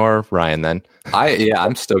 Ignore Ryan then.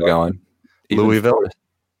 I'm still going. Louisville?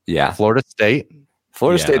 Florida State?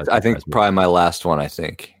 Florida State, I think, probably my last one, I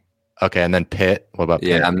think. Okay, and then Pitt. What about Pitt?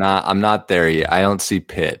 Yeah, I'm not there yet. I don't see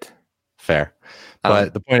Pitt. Fair.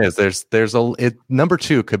 But the point is, there's number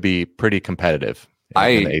 2 could be pretty competitive.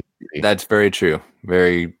 That's very true.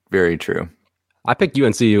 Very, very true. I picked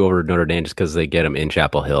UNC over Notre Dame just because they get them in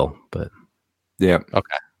Chapel Hill. But yeah,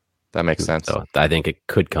 okay, that makes sense. So I think it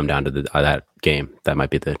could come down to that game. That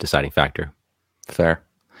might be the deciding factor. Fair.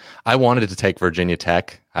 I wanted to take Virginia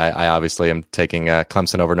Tech. I obviously am taking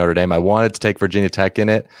Clemson over Notre Dame. I wanted to take Virginia Tech in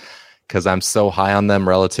it because I'm so high on them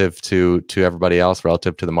relative to everybody else,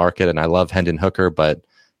 relative to the market, and I love Hendon Hooker. But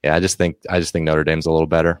yeah, I just think Notre Dame's a little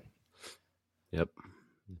better. Yep.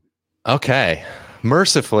 Okay.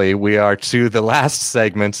 Mercifully, we are to the last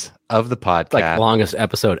segment of the podcast. Like longest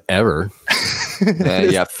episode ever.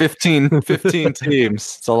 15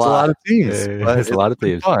 teams. It's a lot of teams. It's a lot of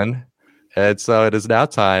teams. Fun. And so it is now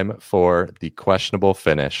time for the questionable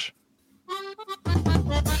finish.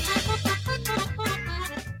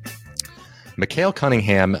 Mikhail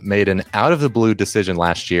Cunningham made an out-of-the-blue decision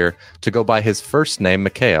last year to go by his first name,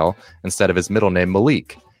 Mikhail, instead of his middle name,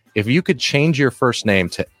 Malik. If you could change your first name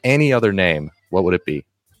to any other name, what would it be?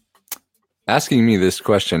 Asking me this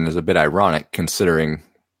question is a bit ironic, considering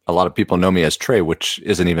a lot of people know me as Trey, which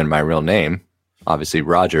isn't even my real name. Obviously,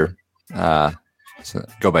 Roger. So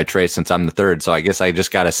go by Trey since I'm the third, so I guess I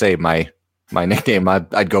just got to say my nickname.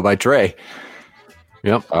 I'd go by Trey.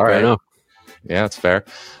 Yep. All right. Yeah, that's fair.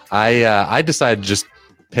 I decided to just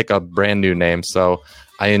pick a brand new name. So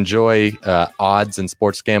I enjoy odds and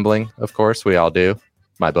sports gambling. Of course, we all do.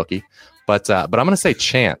 My bookie, but I'm going to say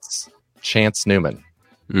Chance Newman.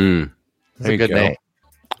 That's a good name.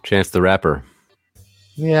 Chance the Rapper.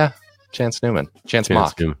 Yeah, Chance Newman. Chance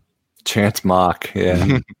Mock. Chance Mock.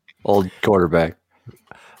 Yeah, old quarterback.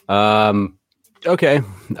 Okay.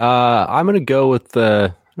 I'm going to go with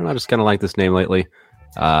I just kind of like this name lately.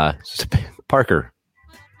 Parker.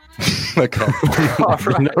 Okay.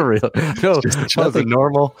 Just chose a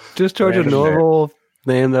normal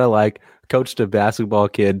name that I like. Coached a basketball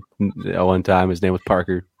kid one time. His name was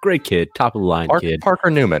Parker. Great kid. Top of the line kid. Parker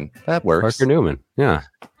Newman. That works. Parker Newman. Yeah.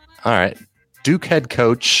 All right. Duke head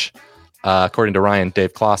coach, according to Ryan,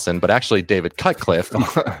 Dave Clawson, but actually David Cutcliffe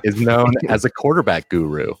is known as a quarterback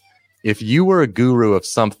guru. If you were a guru of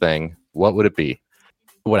something, what would it be?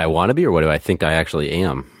 What I want to be, or what do I think I actually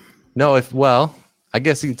am? No, I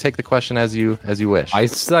guess you can take the question as you wish. I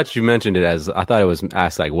thought you mentioned it as, I thought it was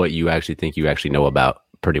asked like what you actually think you actually know about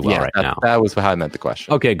pretty well now. That was how I meant the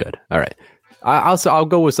question. Okay, good. All right. I'll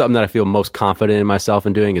go with something that I feel most confident in myself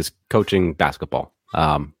in doing is coaching basketball.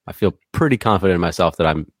 I feel pretty confident in myself that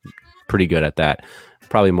I'm pretty good at that.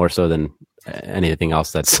 Probably more so than anything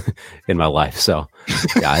else that's in my life. So,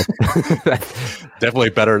 yeah,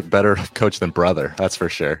 definitely better coach than brother. That's for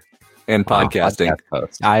sure. And podcasting.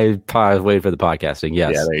 I was waiting for the podcasting.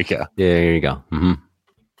 Yes. Yeah, there you go. Yeah, there you go. Mm-hmm.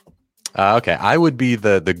 Okay, I would be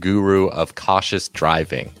the guru of cautious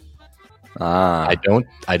driving. I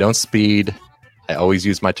don't speed. I always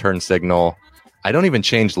use my turn signal. I don't even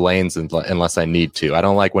change lanes unless I need to. I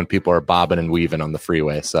don't like when people are bobbing and weaving on the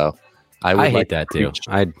freeway. So I hate that too.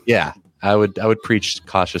 I would preach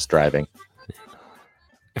cautious driving.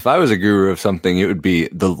 If I was a guru of something, it would be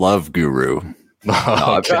the love guru.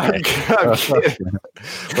 Okay. I'm kidding.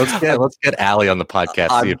 Let's get Allie on the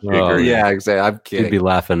podcast. See if we agree. Yeah, exactly. I'm kidding. You'd be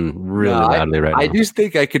laughing really loudly right now. I just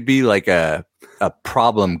think I could be like a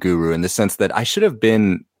problem guru in the sense that I should have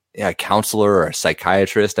been a counselor or a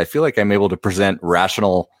psychiatrist. I feel like I'm able to present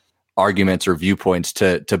rational arguments or viewpoints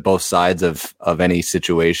to both sides of any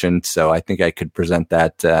situation. So I think I could present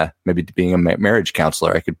that maybe being a marriage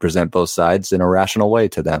counselor. I could present both sides in a rational way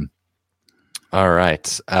to them. All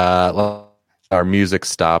right. Our music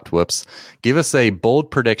stopped. Whoops. Give us a bold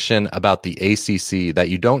prediction about the ACC that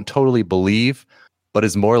you don't totally believe, but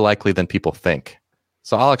is more likely than people think.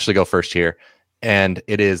 So I'll actually go first here. And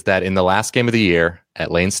it is that in the last game of the year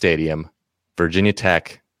at Lane Stadium, Virginia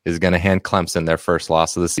Tech is going to hand Clemson their first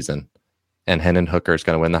loss of the season. And Hendon Hooker is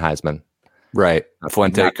going to win the Heisman. Right.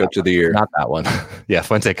 Fuente, Coach of the Year. Not that one. Yeah,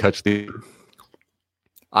 Fuente, Coach of the Year.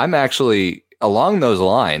 I'm actually along those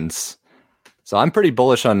lines. So I'm pretty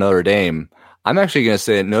bullish on Notre Dame. I'm actually going to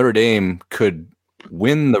say that Notre Dame could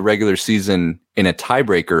win the regular season in a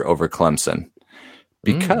tiebreaker over Clemson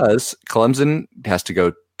because Clemson has to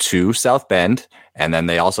go to South Bend, and then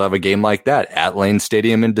they also have a game like that at Lane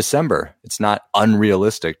Stadium in December. It's not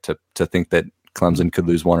unrealistic to think that Clemson could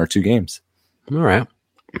lose one or two games. All right.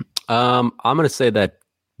 I'm going to say that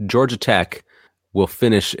Georgia Tech will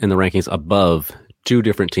finish in the rankings above two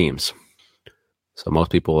different teams. So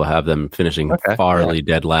most people will have them finishing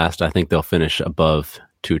dead last. I think they'll finish above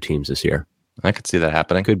two teams this year. I could see that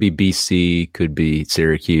happening. Could be BC, could be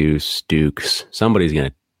Syracuse, Dukes. Somebody's going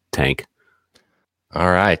to tank.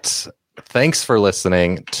 All right. Thanks for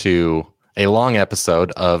listening to a long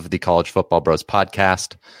episode of the College Football Bros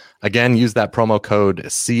podcast. Again, use that promo code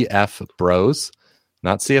CFBROS,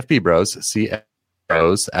 not CFB Bros, CF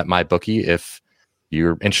Bros at MyBookie if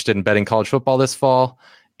you're interested in betting college football this fall.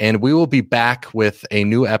 And we will be back with a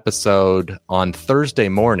new episode on Thursday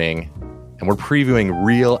morning. And we're previewing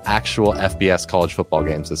real, actual FBS college football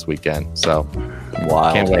games this weekend. So,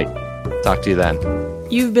 can't wait. Talk to you then.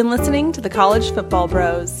 You've been listening to the College Football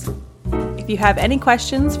Bros. If you have any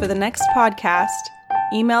questions for the next podcast,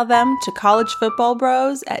 email them to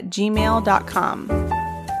collegefootballbros@gmail.com.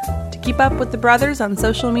 To keep up with the brothers on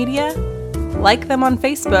social media, like them on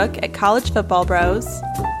Facebook at College Football Bros,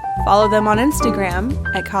 follow them on Instagram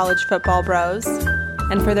at College Football Bros,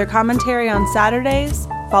 and for their commentary on Saturdays,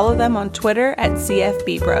 follow them on Twitter at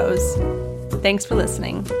CFB Bros. Thanks for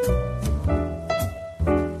listening.